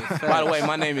too. Yeah, By the way,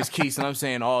 my name is Keith, and I'm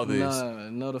saying all this. Nah,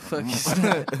 no the fuck is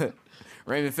not.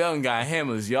 Raymond Felton got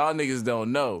hammers. Y'all niggas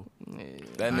don't know.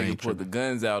 That I nigga ain't put the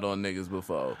guns out on niggas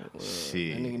before.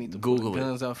 Shit. That nigga need to Google pull it. the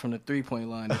guns out from the 3-point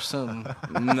line or something.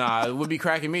 Nah, what be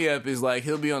cracking me up is like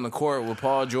he'll be on the court with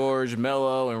Paul George,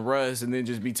 Melo, and Russ, and then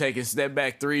just be taking step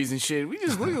back threes and shit. We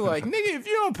just looking like, nigga, if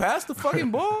you don't pass the fucking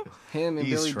ball, Him and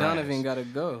He's Billy trash. Donovan gotta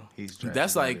go. He's trash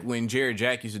that's about like it. when Jared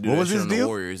Jack used to do What that was shit his on the deal?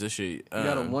 Warriors. That shit. He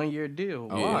got a 1-year deal.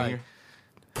 Why?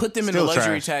 Put them in Still the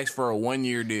luxury trash. tax for a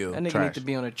 1-year deal. That nigga Trash. need to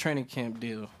be on a training camp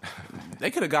deal.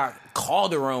 They could have got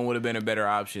Calderon would have been a better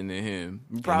option than him.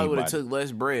 You probably would have Anybody. took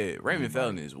less bread. Raymond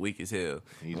Felton is weak as hell.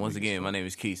 He's Once weak as again, my fuck. name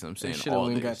is Keith, and I'm They saying should all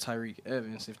have got this. Tyreek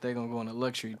Evans if they gonna go on a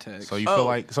luxury tax. So you Oh. feel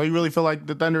like? So you really feel like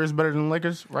the Thunder is better than the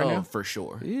Lakers right Oh, now? for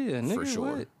sure. yeah, nigga, for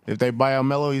sure. what? If they buy out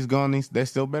Melo, he's gone. They're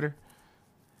still better.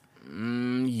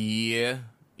 Yeah.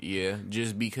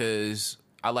 Just because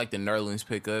I like the Nerlens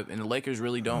pickup, and the Lakers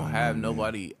really don't have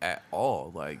nobody at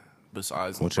all. Like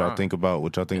besides What y'all LeBron. think about?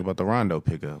 What y'all think about the Rondo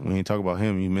pickup? We ain't talk about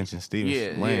him. You mentioned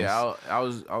Stevens. Yeah. I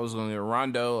was going to get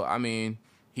Rondo. I mean,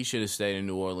 he should have stayed in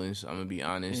New Orleans. I'm gonna be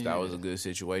honest. That was a good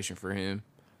situation for him.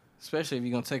 Especially if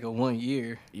you're gonna take a 1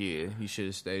 year. Yeah, he should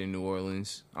have stayed in New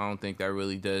Orleans. I don't think that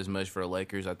really does much for the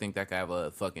Lakers. I think that could have a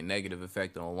fucking negative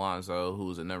effect on Lonzo,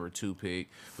 who's a number 2 pick.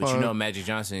 But you Fuck. know Magic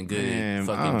Johnson good Man, at I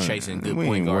fucking don't- chasing good we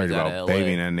point ain't guards worried out about of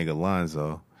babying LA. that nigga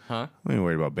Lonzo. Huh? We ain't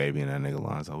worried about babying that nigga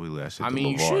Lonzo. We leave that shit I to mean,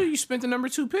 you LeVar. should. You spent the number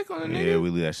 2 pick on a nigga. Yeah,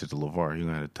 we leave that shit to LeVar. You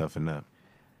gonna have to toughen up.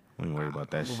 We ain't worried about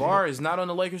that LeVar is not on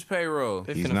the Lakers payroll.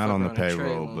 They He's finna not fuck on the around and trade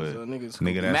payroll, him, but so niggas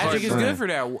nigga, cool. that's Magic his is son. good for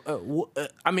that.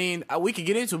 I mean, we could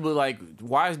get into it, but like,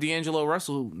 why is D'Angelo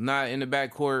Russell not in the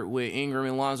backcourt with Ingram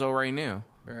and Lonzo right now?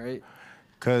 right?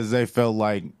 Because they felt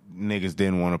like niggas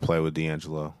didn't want to play with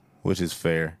D'Angelo, which is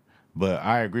fair. But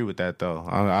I agree with that though.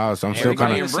 I'm still Everybody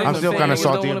kind in of Brooklyn I'm still fans kind of don't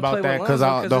salty wanna about play that with because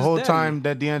Lonzo 'cause the his whole daddy. time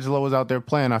that D'Angelo was out there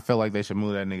playing, I felt like they should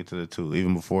move that nigga to the 2,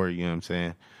 even before, you know what I'm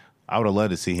saying. I would have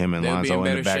loved to see him and They'll be in Lonzo in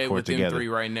better the shape backcourt with them together. 3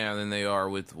 right now than they are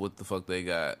with what the fuck they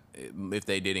got if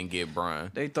they didn't get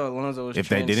Brian. They thought Lonzo was If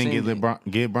they didn't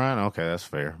transcendent. get Brian, okay, that's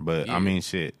fair. But Yeah. I mean,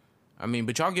 shit. I mean,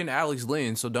 but y'all getting Alex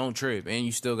Lynn, so don't trip. And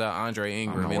you still got Andre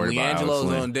Ingram. not And worried about Alex LiAngelo's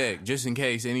Lynn. on deck, just in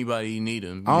case anybody need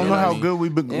him. I don't know what how mean? good we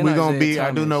And gonna be. Isaiah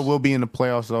I do know Thomas. we'll be in the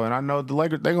playoffs though, and I know the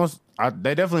Lakers they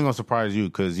definitely gonna surprise you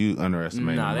because you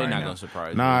underestimate. Nah, them they're right not now. gonna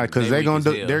surprise Nah, you. because They they gonna weak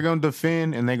as hell. they're gonna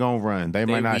defend and they gonna run. They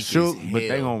might They not weak as shoot, but they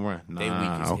hell. gonna run. They weak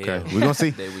Nah, as okay, hell. we gonna see.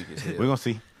 They weak as hell. We gonna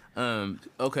see.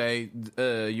 Okay,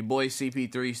 your boy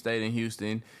CP3 stayed in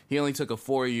Houston. He only took a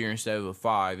 4-year instead of a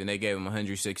 5, and they gave him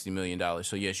 $160 million.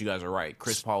 So, yes, you guys are right.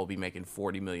 Chris Paul will be making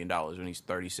 $40 million when he's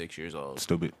 36 years old.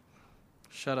 Stupid.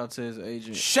 Shout out to his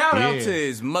agent. Shout out Yeah, to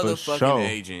his for motherfucking sure.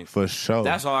 agent. For sure.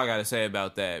 That's all I got to say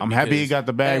about that. I'm happy he because- got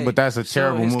the bag, Hey, but that's a so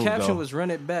terrible his move caption though. was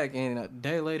run it back, and a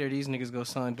day later these niggas go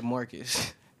sign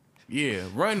DeMarcus. Yeah,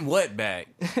 run what back?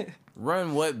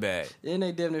 Run what back? And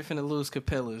they damn near finna lose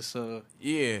Capella, so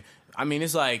Yeah. I mean,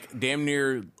 it's like damn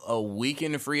near a week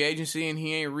in the free agency and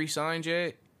he ain't re-signed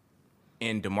yet.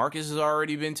 And DeMarcus has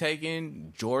already been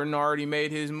taken. Jordan already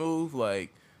made his move.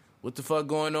 Like, what the fuck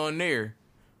going on there?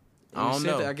 I They don't said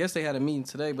know. that- I guess they had a meeting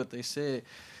today, but they said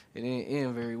it didn't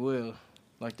end very well.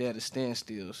 Like they had a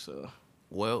standstill, so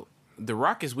Well, the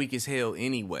Rockets weak as hell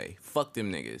anyway. Fuck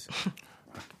them niggas.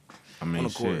 I mean, on the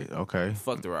court. shit. Okay,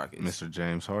 Fuck the Rockets. Mr.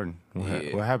 James Harden.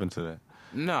 Yeah. What happened to that?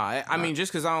 No, I mean,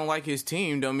 just because I don't like his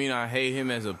team don't mean I hate him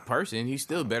as a person. He's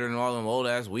still better than all them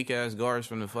old-ass, weak-ass guards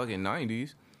from the fucking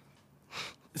 90s.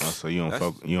 Oh, so you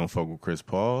don't fuck with Chris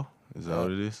Paul? Is that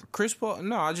what it is? Chris Paul,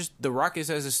 no, I just the Rockets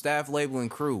as a staff labeling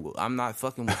crew. I'm not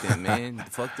fucking with them, man.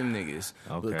 Fuck them niggas.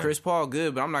 Okay. But Chris Paul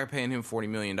good, but I'm not paying him $40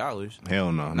 million.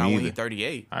 Hell no, Not me when he's either.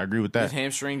 38. I agree with His that.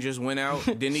 hamstring just went out.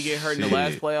 Didn't he get hurt in the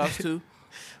last Shit. playoffs too?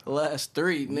 the last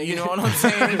 3, nigga. You know what I'm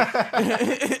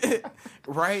saying?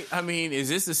 Right? I mean, is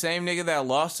this the same nigga that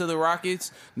lost to the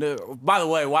Rockets? No, by the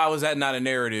way, why was that not a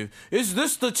narrative? Is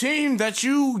this the team that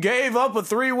you gave up a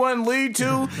 3-1 lead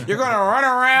to? You're going to run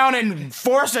around and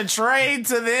force a trade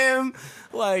to them?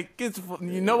 Like,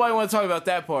 nobody want to talk about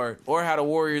that part. Or how the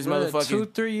Warriors Bruh, motherfucking...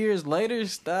 2-3 years later,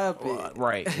 stop it.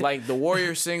 Right. Like, the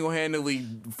Warriors single-handedly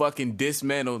fucking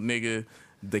dismantled, nigga,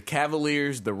 the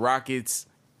Cavaliers, the Rockets,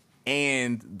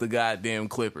 and the goddamn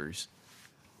Clippers.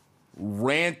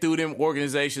 ran through them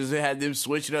organizations and had them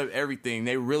switching up everything.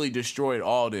 They really destroyed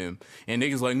all them. And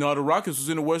niggas like, no, the Rockets was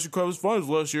in the Western Conference Finals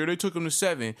last year. They took them to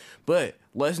 7. But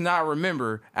let's not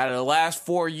remember, out of the last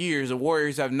 4 years, the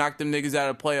Warriors have knocked them niggas out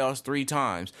of the playoffs 3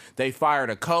 times. They fired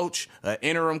a coach, an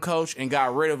interim coach, and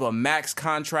got rid of a max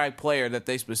contract player that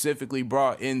they specifically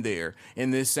brought in there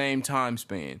in this same time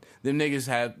span. Them niggas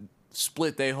have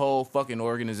split their whole fucking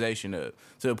organization up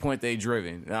to the point they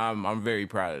driven. And I'm very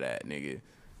proud of that, nigga.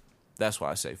 That's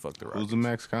why I say fuck the Rockets. Who's the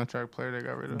max contract player they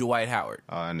got rid of? Dwight Howard.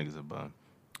 Oh, that nigga's a bum.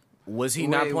 Was he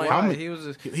not playing? Why?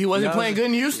 He wasn't playing good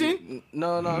in Houston?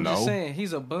 No, I'm No. just saying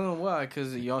he's a bum. Why?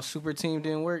 Because y'all super team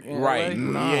didn't work in Right.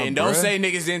 LA? Nah, yeah, and don't bruh. say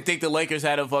niggas didn't think the Lakers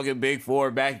had a fucking big 4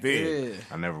 back then. Yeah.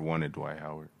 I never wanted Dwight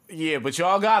Howard. Yeah, but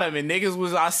y'all got him, and niggas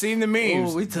was, I seen the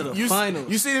memes. Ooh, we to the you, finals.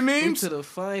 You see the We memes? to the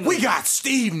finals. We got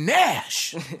Steve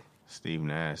Nash Steve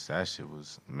Nash, that shit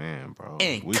was, man, bro.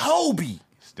 and We Kobe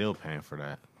still paying for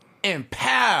that. and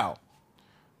Powell.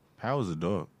 Powell's a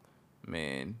dog.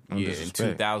 Man, No yeah, in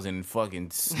disrespect.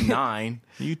 2009,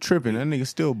 You tripping. That nigga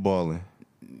still balling.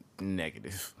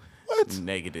 negative. What?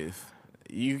 Negative.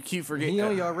 You keep forgetting. He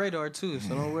on y'all radar too, so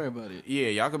don't worry about it. Yeah,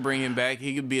 y'all could bring him back.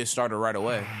 He could be a starter right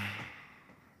away.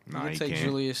 Nah, You he can take can't.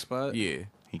 Julius' spot. Yeah.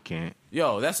 He can't.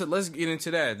 Yo, let's get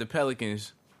into that. The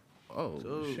Pelicans. Oh,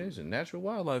 shit, there's a natural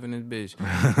wildlife in this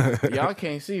bitch. Y'all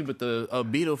can't see, but a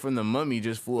beetle from the Mummy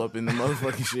just flew up in the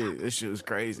motherfucking shit. This shit was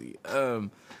crazy.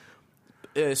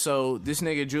 So this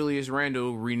nigga Julius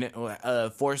Randle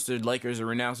forced the Lakers to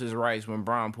renounce his rights when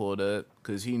Bron pulled up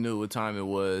because he knew what time it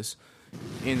was.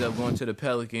 Ended up going to the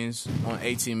Pelicans on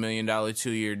 $18 million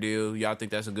 2-year deal. Y'all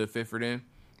think that's a good fit for them?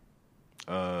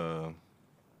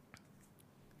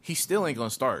 He still ain't gonna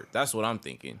start. That's what I'm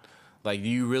thinking. Like, do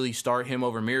you really start him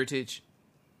over Mirotic?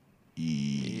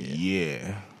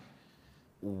 Yeah.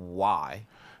 Why?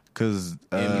 Because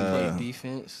And he play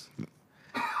defense.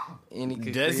 And he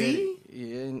could Does create,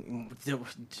 Yeah,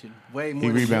 way more he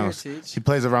than rebounds. Mirotic. He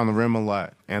plays around the rim a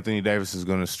lot. Anthony Davis is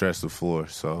going to stretch the floor.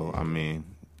 So, I mean,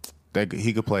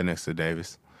 he could play next to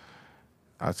Davis.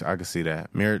 I could see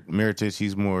that. Mirotic,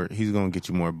 he's going to get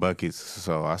you more buckets.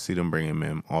 So, I see them bringing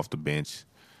him off the bench.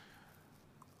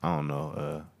 I don't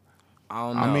know. I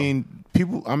don't know.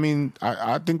 I mean,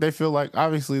 I think they feel like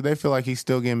he's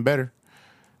still getting better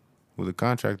with the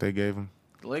contract they gave him.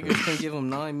 The Lakers can give him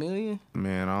 $9 million.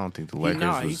 Man, I don't think the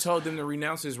Lakers he told them to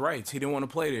renounce his rights. He didn't want to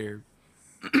play there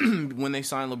when they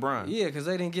signed LeBron. Yeah, because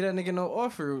they didn't get that nigga no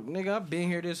offer. Nigga, I've been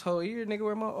here this whole year. Nigga,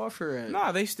 where my offer at?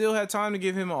 Nah, they still had time to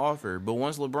give him an offer. But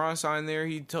once LeBron signed there,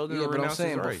 he told them Yeah, to but I'm renounce his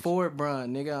saying rights. before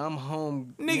Bron, nigga, I'm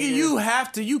home. Nigga,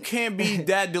 you can't be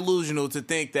that delusional to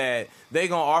think that they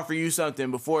gonna offer you something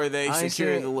before they I ain't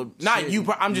secure saying- the. Not shit,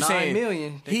 you. I'm just $9 saying.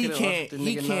 million. They He could've can't. offered the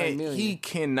He nigga $9 can't. million. He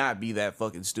cannot be that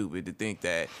fucking stupid to think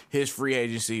that his free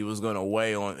agency was gonna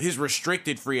weigh on his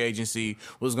restricted free agency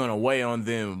was gonna weigh on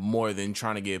them more than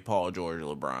trying to get Paul George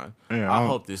or LeBron. Yeah, I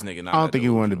hope this nigga. Not I don't that think he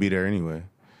wanted to delusional. be there anyway.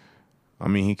 I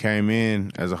mean, he came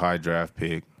in as a high draft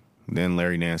pick. Then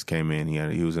Larry Nance came in.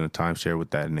 He was in a timeshare with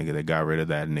that nigga. They got rid of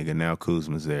that nigga. Now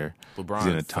Kuzma's there. LeBron He's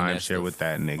in a finessed timeshare the with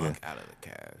that nigga. fuck out of the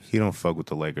Cavs. He don't fuck with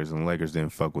the Lakers, and the Lakers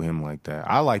didn't fuck with him like that.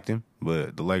 I liked him,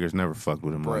 but the Lakers never fucked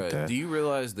with him like Bruh, that. do you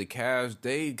realize the Cavs,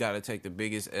 they got to take the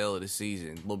biggest L of the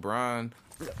season? LeBron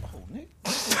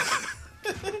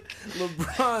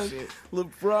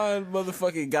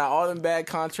motherfucking got all them bad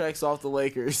contracts off the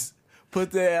Lakers,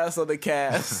 put their ass on the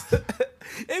Cavs,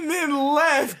 and then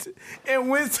left and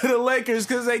went to the Lakers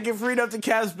because they get freed up the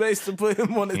cap space to put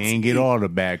him on the He team. ain't get all the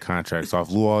bad contracts off.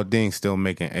 Luol Deng still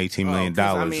making $18 million.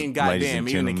 'Cause, I mean, ladies goddamn, and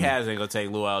even the gentlemen. Cavs ain't gonna take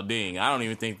Luol Deng. I don't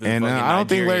even think the And fucking I don't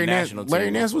think Nigerian Larry Nance. national team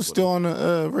Larry Nance was fuck with still him.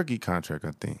 on a rookie contract,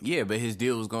 I think. Yeah, but his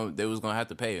deal was they was gonna have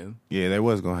to pay him. Yeah, they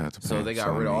was gonna have to. Pay So him. they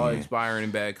got rid of I all mean, expiring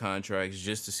and bad contracts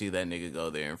just to see that nigga go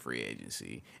there in free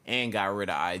agency, and got rid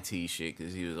of IT shit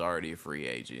because he was already a free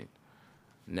agent.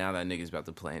 Now that nigga's about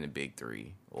to play in the Big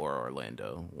Three or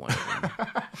Orlando. One of them.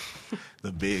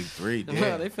 the big three. Nah,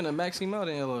 Yeah. they finna max him out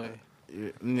in LA.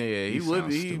 Yeah, he You would sound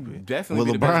be. He stupid. definitely Well,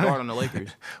 be the best LeBron- guard on the Lakers.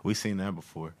 We seen that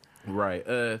before. Right.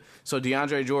 So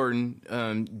DeAndre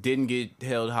Jordan didn't get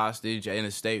held hostage in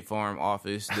a State Farm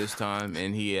office this time,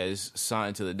 and he has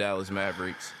signed to the Dallas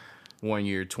Mavericks. 1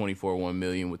 year, $24.1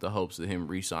 million, with the hopes of him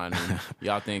re-signing.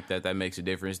 Y'all think that makes a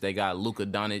difference? They got Luka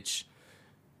Doncic,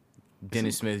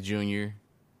 Dennis Smith Jr.,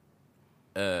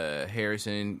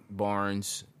 Harrison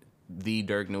Barnes, the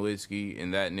Dirk Nowitzki,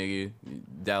 and that nigga.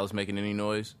 Dallas making any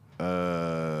noise?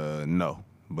 No,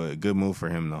 but good move for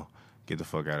him though. Get the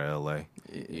fuck out of LA.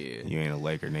 Yeah. You ain't a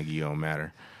Laker, nigga. You don't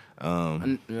matter.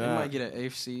 They might get an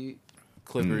eighth seed.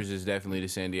 Clippers is definitely the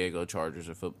San Diego Chargers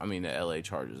of football. I mean, the LA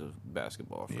Chargers of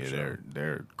basketball. For sure.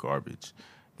 they're garbage.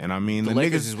 And I mean, the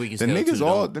Lakers niggas, is weak as the hell, niggas too,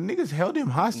 all, though. the niggas held him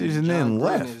hostage and John then Gruden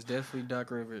left. is definitely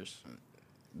Doc Rivers.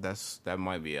 That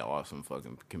might be an awesome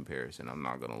fucking comparison. I'm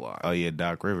not gonna lie. Oh yeah,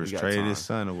 Doc Rivers We got traded time. his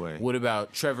son away. What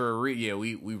about Trevor Ariza? Yeah,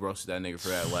 we roasted that nigga for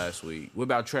that last week. What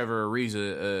about Trevor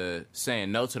Ariza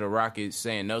saying no to the Rockets,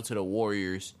 saying no to the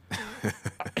Warriors,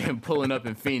 and pulling up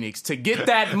in Phoenix to get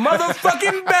that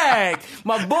motherfucking bag?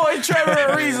 My boy Trevor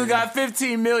Ariza got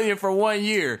 $15 million for 1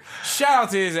 year. Shout out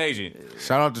to his agent.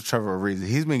 Shout out to Trevor Ariza.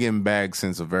 He's been getting bags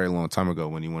since a very long time ago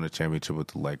when he won a championship with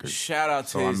the Lakers. Shout out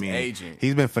to his agent.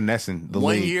 He's been finessing the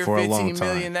 1 league year, for a $15 long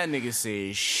million. time. That nigga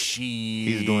said shit.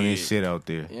 He's doing his shit out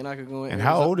there. And I could go in And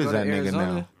how Arizona- old is go to that nigga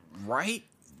Arizona. now? Right?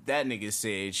 That nigga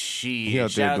said shit. He out there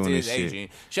Shout out to doing his his shit.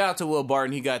 agent. Shout out to Will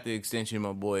Barton. He got the extension.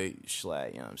 My boy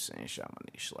Schlatt. You know what I'm saying? Shout out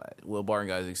my nigga Schlatt. Will Barton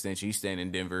got his extension. He's staying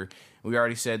in Denver. We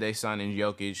already said they signed in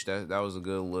Jokic. That was a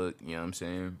good look. You know what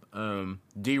I'm saying?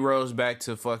 D Rose back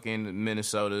to fucking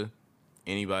Minnesota.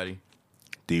 Anybody?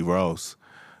 D Rose.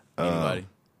 Anybody?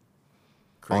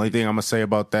 Only thing I'm gonna say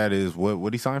about that is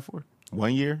what he signed for?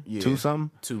 1 year? Yeah. 2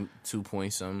 something? 2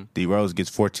 point something. D Rose gets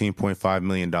 $14.5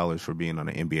 million for being on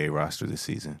the NBA roster this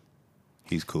season.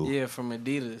 He's cool. Yeah, from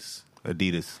Adidas.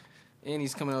 Adidas. And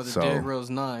he's coming out with So, the Derrick Rose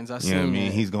 9s. I You seen know what I mean?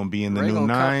 that. He's gonna be in the Ray new gonna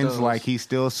cop nines those. like he's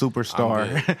still a superstar.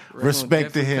 I'm good. Ray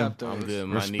Respect gonna to him. definitely cop I'm those. good.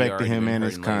 My Respect knee to already him been and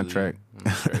his hurting lately. contract.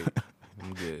 I'm straight.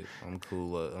 I'm good. I'm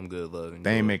cool. I'm good loving.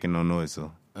 They ain't making no noise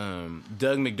though.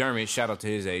 Doug McDermott, shout out to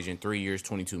his agent, 3 years,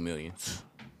 $22 million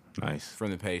Nice.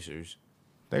 from the Pacers.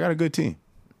 They got a good team.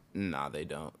 Nah, they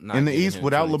don't. Not In the giving East, him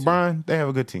without 22 LeBron, they have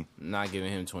a good team. Not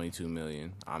giving him $22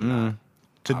 million. I'm not.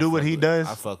 To I do what fuck he with- does,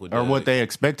 I fuck with or Doug. what they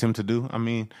expect him to do. I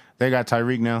mean, they got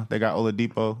Tyreek now. They got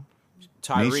Oladipo. Need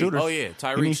Tyreek. shooters. Oh yeah, He need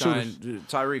Tyreek signed.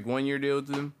 Tyreek 1 year deal with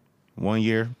them. 1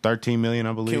 year, $13 million,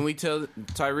 I believe. Can we tell?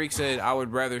 Tyreek said, "I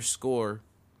would rather score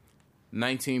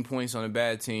 19 points on a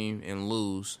bad team and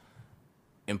lose,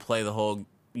 and play the whole,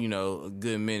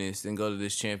 good minutes than go to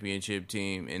this championship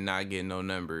team and not get no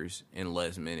numbers in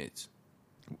less minutes."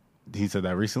 He said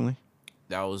that recently.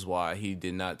 That was why he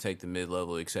did not take the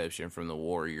mid-level exception from the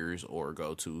Warriors or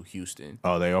go to Houston.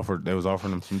 Oh, they was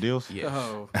offering him some deals. Yeah.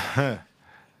 Oh.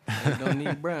 They don't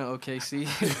need Brown, OKC.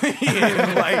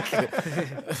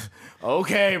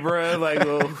 Okay, bro. Like,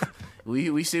 well,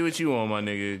 we see what you want, my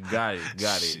nigga. Got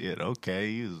it. Shit,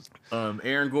 okay. He was,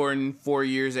 Aaron Gordon, 4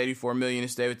 years, $84 million to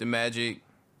stay with the Magic.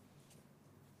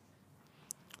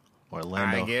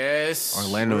 Orlando. I guess.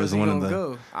 Orlando Where's is he one of gonna the.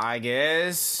 go? I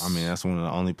guess. I mean, that's one of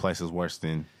the only places worse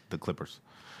than the Clippers.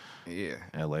 yeah.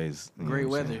 LA's you know Great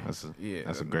what I'm saying? weather.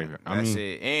 That's a great. I That's mean,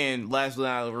 it. And last but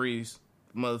not least,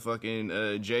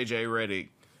 motherfucking JJ Redick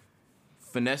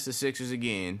finessed the Sixers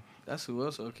again. That's who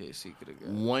else OKC could have got.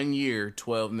 1 year,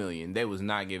 $12 million. They was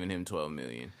not giving him $12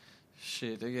 million.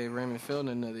 Shit, they gave Raymond Felton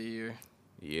another year.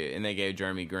 Yeah, and they gave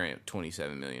Jeremy Grant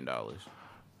 $27 million.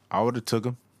 I would have took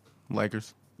him.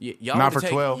 Lakers. Yeah, y'all Not would for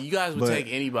take, 12, You guys would but take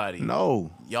anybody.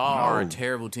 No, Y'all are a No.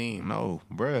 terrible team. No,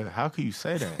 bruh. How can you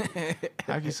say that?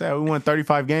 How can you say that? We won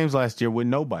 35 games last year with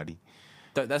nobody?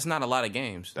 That's not a lot of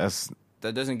games. That's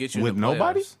That doesn't get you With in the playoffs.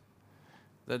 nobody?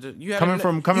 You had Coming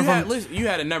from- listen, you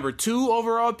had a number 2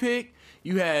 overall pick.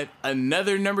 You had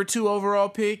another number 2 overall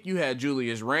pick. You had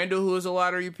Julius Randle, who was a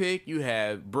lottery pick. You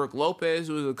had Brooke Lopez,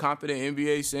 who was a competent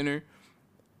NBA center.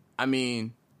 I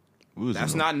mean, we was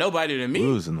that's in the, not nobody to me.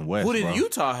 We was in the West. Who did bro.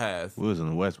 Utah have? We was in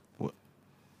the West.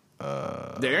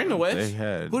 They're in the West. They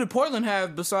had. Who did Portland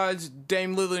have besides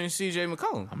Dame Lillard and CJ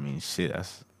McCollum? I mean, shit.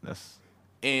 That's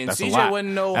And That's a CJ lot. wasn't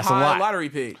no That's a high lot. lottery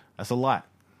pick. a lot.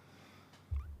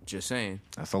 Just saying.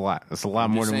 That's a lot. That's a lot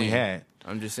more Just than we saying. had.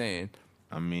 I'm just saying.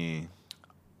 I mean,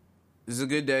 This is a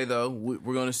good day, though.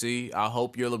 We're going to see. I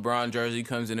hope your LeBron jersey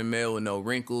comes in the mail with no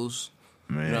wrinkles.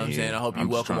 man. You know what I'm yeah. saying? I hope you I'm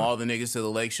just welcome trying- all the niggas to the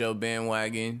Lake Show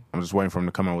bandwagon. I'm just waiting for them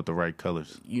to come out with the right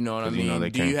colors. You know what I 'Cause mean? you know they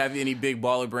Do you can't- have any big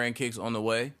baller brand kicks on the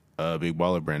way? Big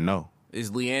baller brand. No,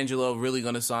 Is LiAngelo really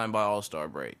going to sign by All-Star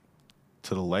break?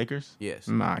 to the Lakers. Yes.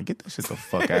 Nah, get that shit the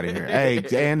fuck out of here. Hey,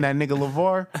 and that nigga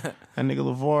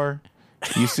LeVar.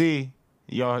 You see,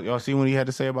 y'all see what he had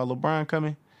to say about LeBron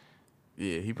coming?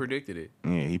 Yeah, he predicted it.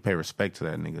 Yeah, he pay respect to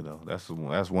that nigga though. That's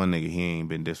one nigga he ain't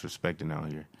been disrespecting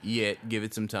out here. Yet, give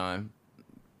it some time.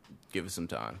 Give it some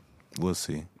time. We'll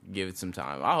see. Give it some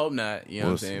time. I hope not. You know what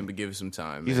I'm We'll saying? see. But give it some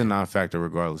time. He's man. a non-factor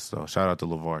regardless though. Shout out to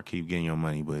LeVar. Keep getting your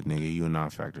money, but nigga, you a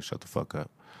non-factor. Shut the fuck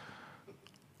up.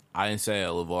 I didn't say it,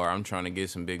 LeVar. I'm trying to get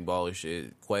some big baller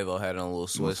shit. Quavo had on a little want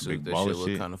some sweatsuit. big That baller shit looked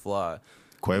shit? kind of fly.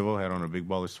 Quavo had on a big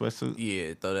baller sweatsuit.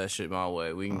 Yeah, throw that shit my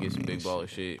way. We can get some mean, big baller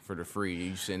shit for the free.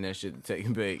 You send that shit to Take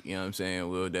and Bake. You know what I'm saying?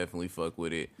 We'll definitely fuck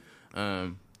with it.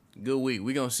 Good week.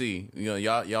 We gonna see.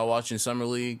 Y'all watching Summer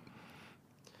League?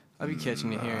 I be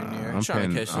catching it here and there. I'm trying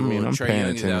to catch some I'm Trey paying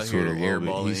Young is out attention here to it a little bit.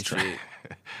 airballing He's and trying. shit.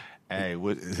 Hey,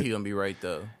 what? He gonna be right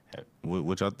though.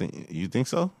 What y'all think? You think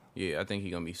so? Yeah, I think he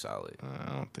gonna be solid.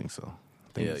 I don't think so.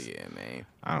 I think Hell yeah, man.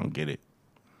 I don't get it.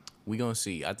 We gonna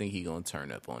see. I think he gonna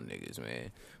turn up on niggas,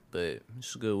 man. But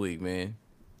it's a good week, man.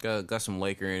 Got some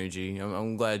Laker energy.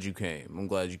 I'm glad you came. You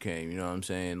know what I'm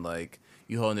saying? Like,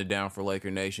 you holding it down for Laker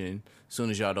Nation. As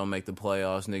soon as y'all don't make the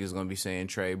playoffs, niggas gonna be saying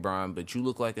Trey Bron, but you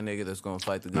look like a nigga that's gonna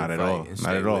fight the good Not at fight all. and Not stay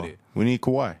at with all. it. We need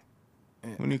Kawhi.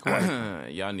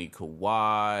 Y'all need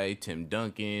Kawhi, Tim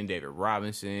Duncan, David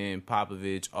Robinson,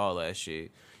 Popovich, all that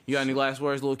shit. You got any last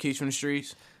words, little Keys from the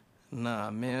streets?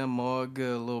 Nah, man, I'm all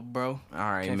good, little bro. All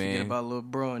right, Can't man. forget about little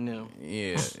bro and them.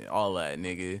 Yeah, all that,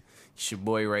 nigga. It's your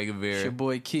boy Ray Guevara. It's your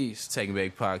boy Keys. Taking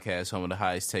Back Podcast, home of the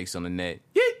highest takes on the net.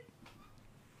 Yeet!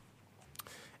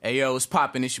 Hey, yo, what's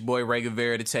poppin'? It's your boy Ray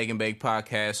Guevara, the Taking Back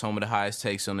Podcast, home of the highest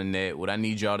takes on the net. What I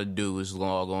need y'all to do is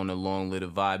log on to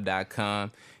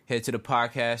longlivthevibe.com. Head to the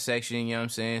podcast section, you know what I'm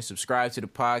saying? Subscribe to the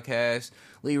podcast.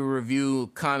 Leave a review,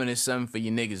 comment or something for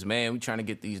you niggas, man. We trying to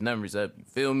get these numbers up, you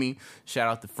feel me? Shout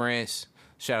out to France.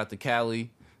 Shout out to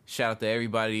Cali. Shout out to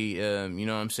everybody, you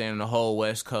know what I'm saying, on the whole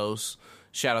West Coast.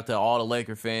 Shout out to all the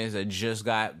Laker fans that just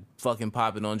got fucking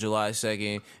popping on July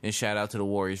 2nd. And shout out to the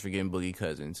Warriors for getting Boogie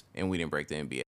Cousins. And we didn't break the NBA.